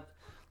 blah,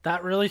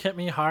 that really hit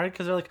me hard,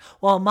 because they're like,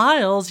 well,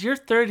 Miles, you're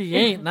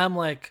 38, and I'm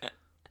like,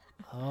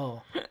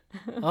 oh,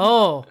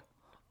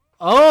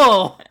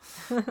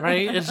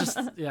 right? It's just,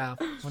 yeah,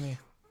 when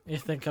you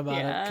think about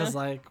it, because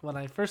like when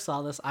I first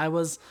saw this, I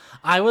was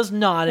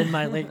not in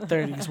my late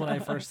 30s when I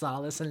first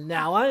saw this, and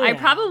now I am. I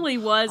probably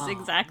was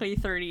exactly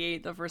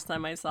 38 the first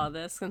time I saw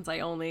this, since I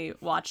only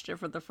watched it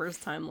for the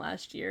first time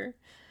last year.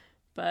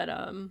 But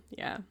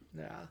yeah.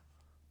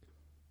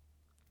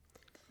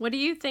 What do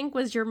you think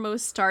was your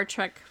most Star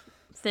Trek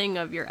thing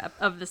of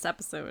this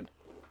episode?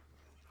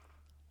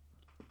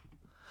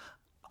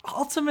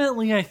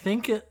 Ultimately, I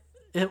think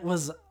it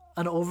was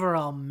an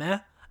overall meh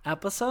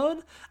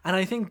episode, and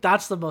I think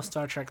that's the most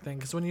Star Trek thing,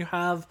 because when you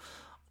have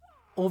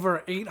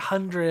over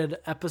 800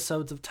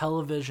 episodes of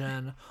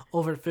television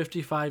over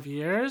 55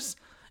 years,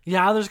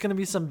 yeah, there's going to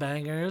be some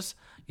bangers,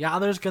 yeah,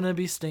 there's going to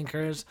be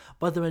stinkers,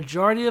 but the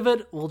majority of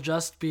it will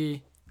just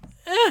be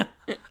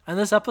and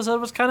this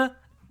episode was kind of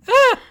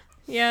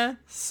Yeah,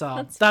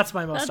 so that's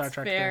my most Star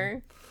Trek fair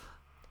thing.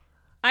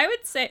 I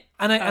would say,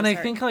 I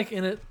think like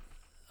in it,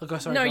 go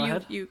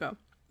ahead. You go.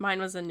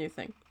 Mine was a new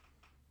thing.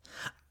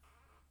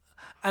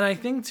 And I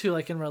think, too,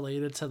 like, and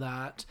related to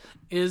that,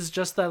 is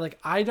just that, like,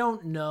 I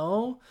don't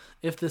know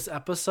if this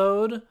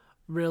episode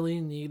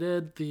really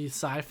needed the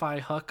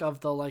sci-fi hook of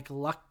the, like,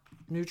 luck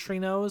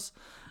neutrinos.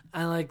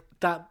 And, like,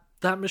 that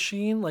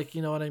machine, like,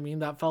 you know what I mean?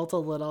 That felt a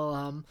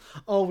little,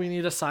 we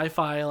need a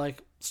sci-fi,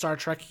 like, Star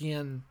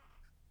Trekian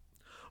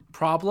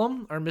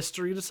problem or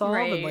mystery to solve.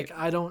 Right. And, like,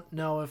 I don't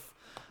know if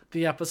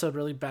the episode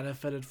really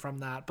benefited from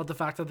that. But the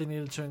fact that they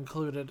needed to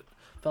include it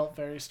felt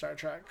very Star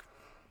Trek.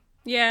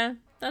 Yeah,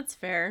 that's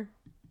fair.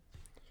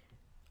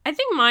 I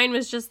think mine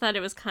was just that it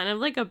was kind of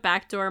like a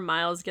backdoor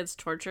Miles gets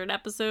tortured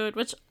episode,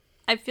 which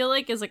I feel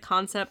like is a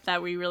concept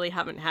that we really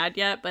haven't had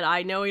yet, but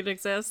I know it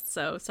exists,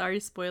 so sorry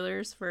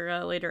spoilers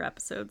for later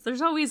episodes.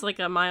 There's always like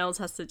a Miles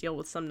has to deal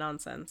with some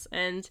nonsense,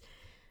 and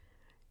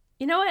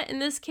you know what? In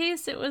this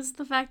case, it was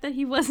the fact that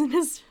he wasn't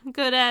as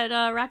good at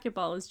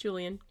racquetball as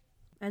Julian,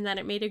 and that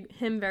it made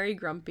him very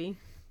grumpy.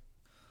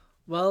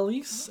 Well,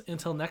 Elise,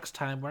 until next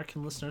time, where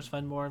can listeners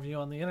find more of you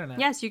on the internet?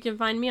 Yes, you can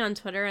find me on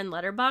Twitter and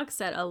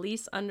Letterboxd at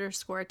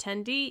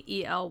Elise_Tendi,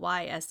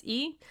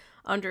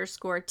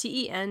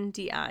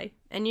 ELYSE_TENDI.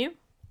 And you?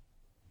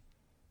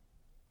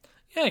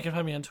 Yeah, you can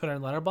find me on Twitter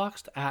and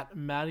Letterboxd at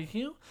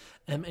Mattyhugh,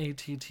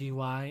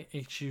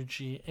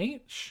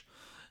 MATTYHUGH.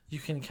 You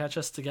can catch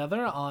us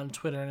together on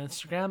Twitter and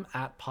Instagram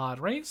at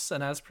PodRace.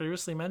 And as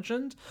previously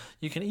mentioned,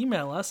 you can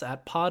email us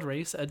at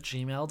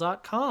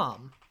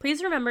podrace@gmail.com.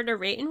 Please remember to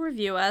rate and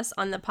review us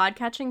on the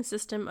podcatching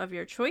system of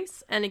your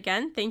choice. And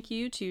again, thank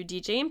you to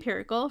DJ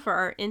Empirical for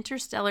our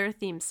Interstellar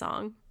theme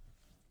song.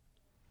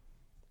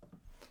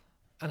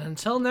 And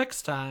until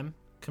next time,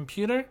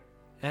 computer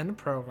and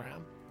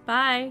program.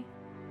 Bye.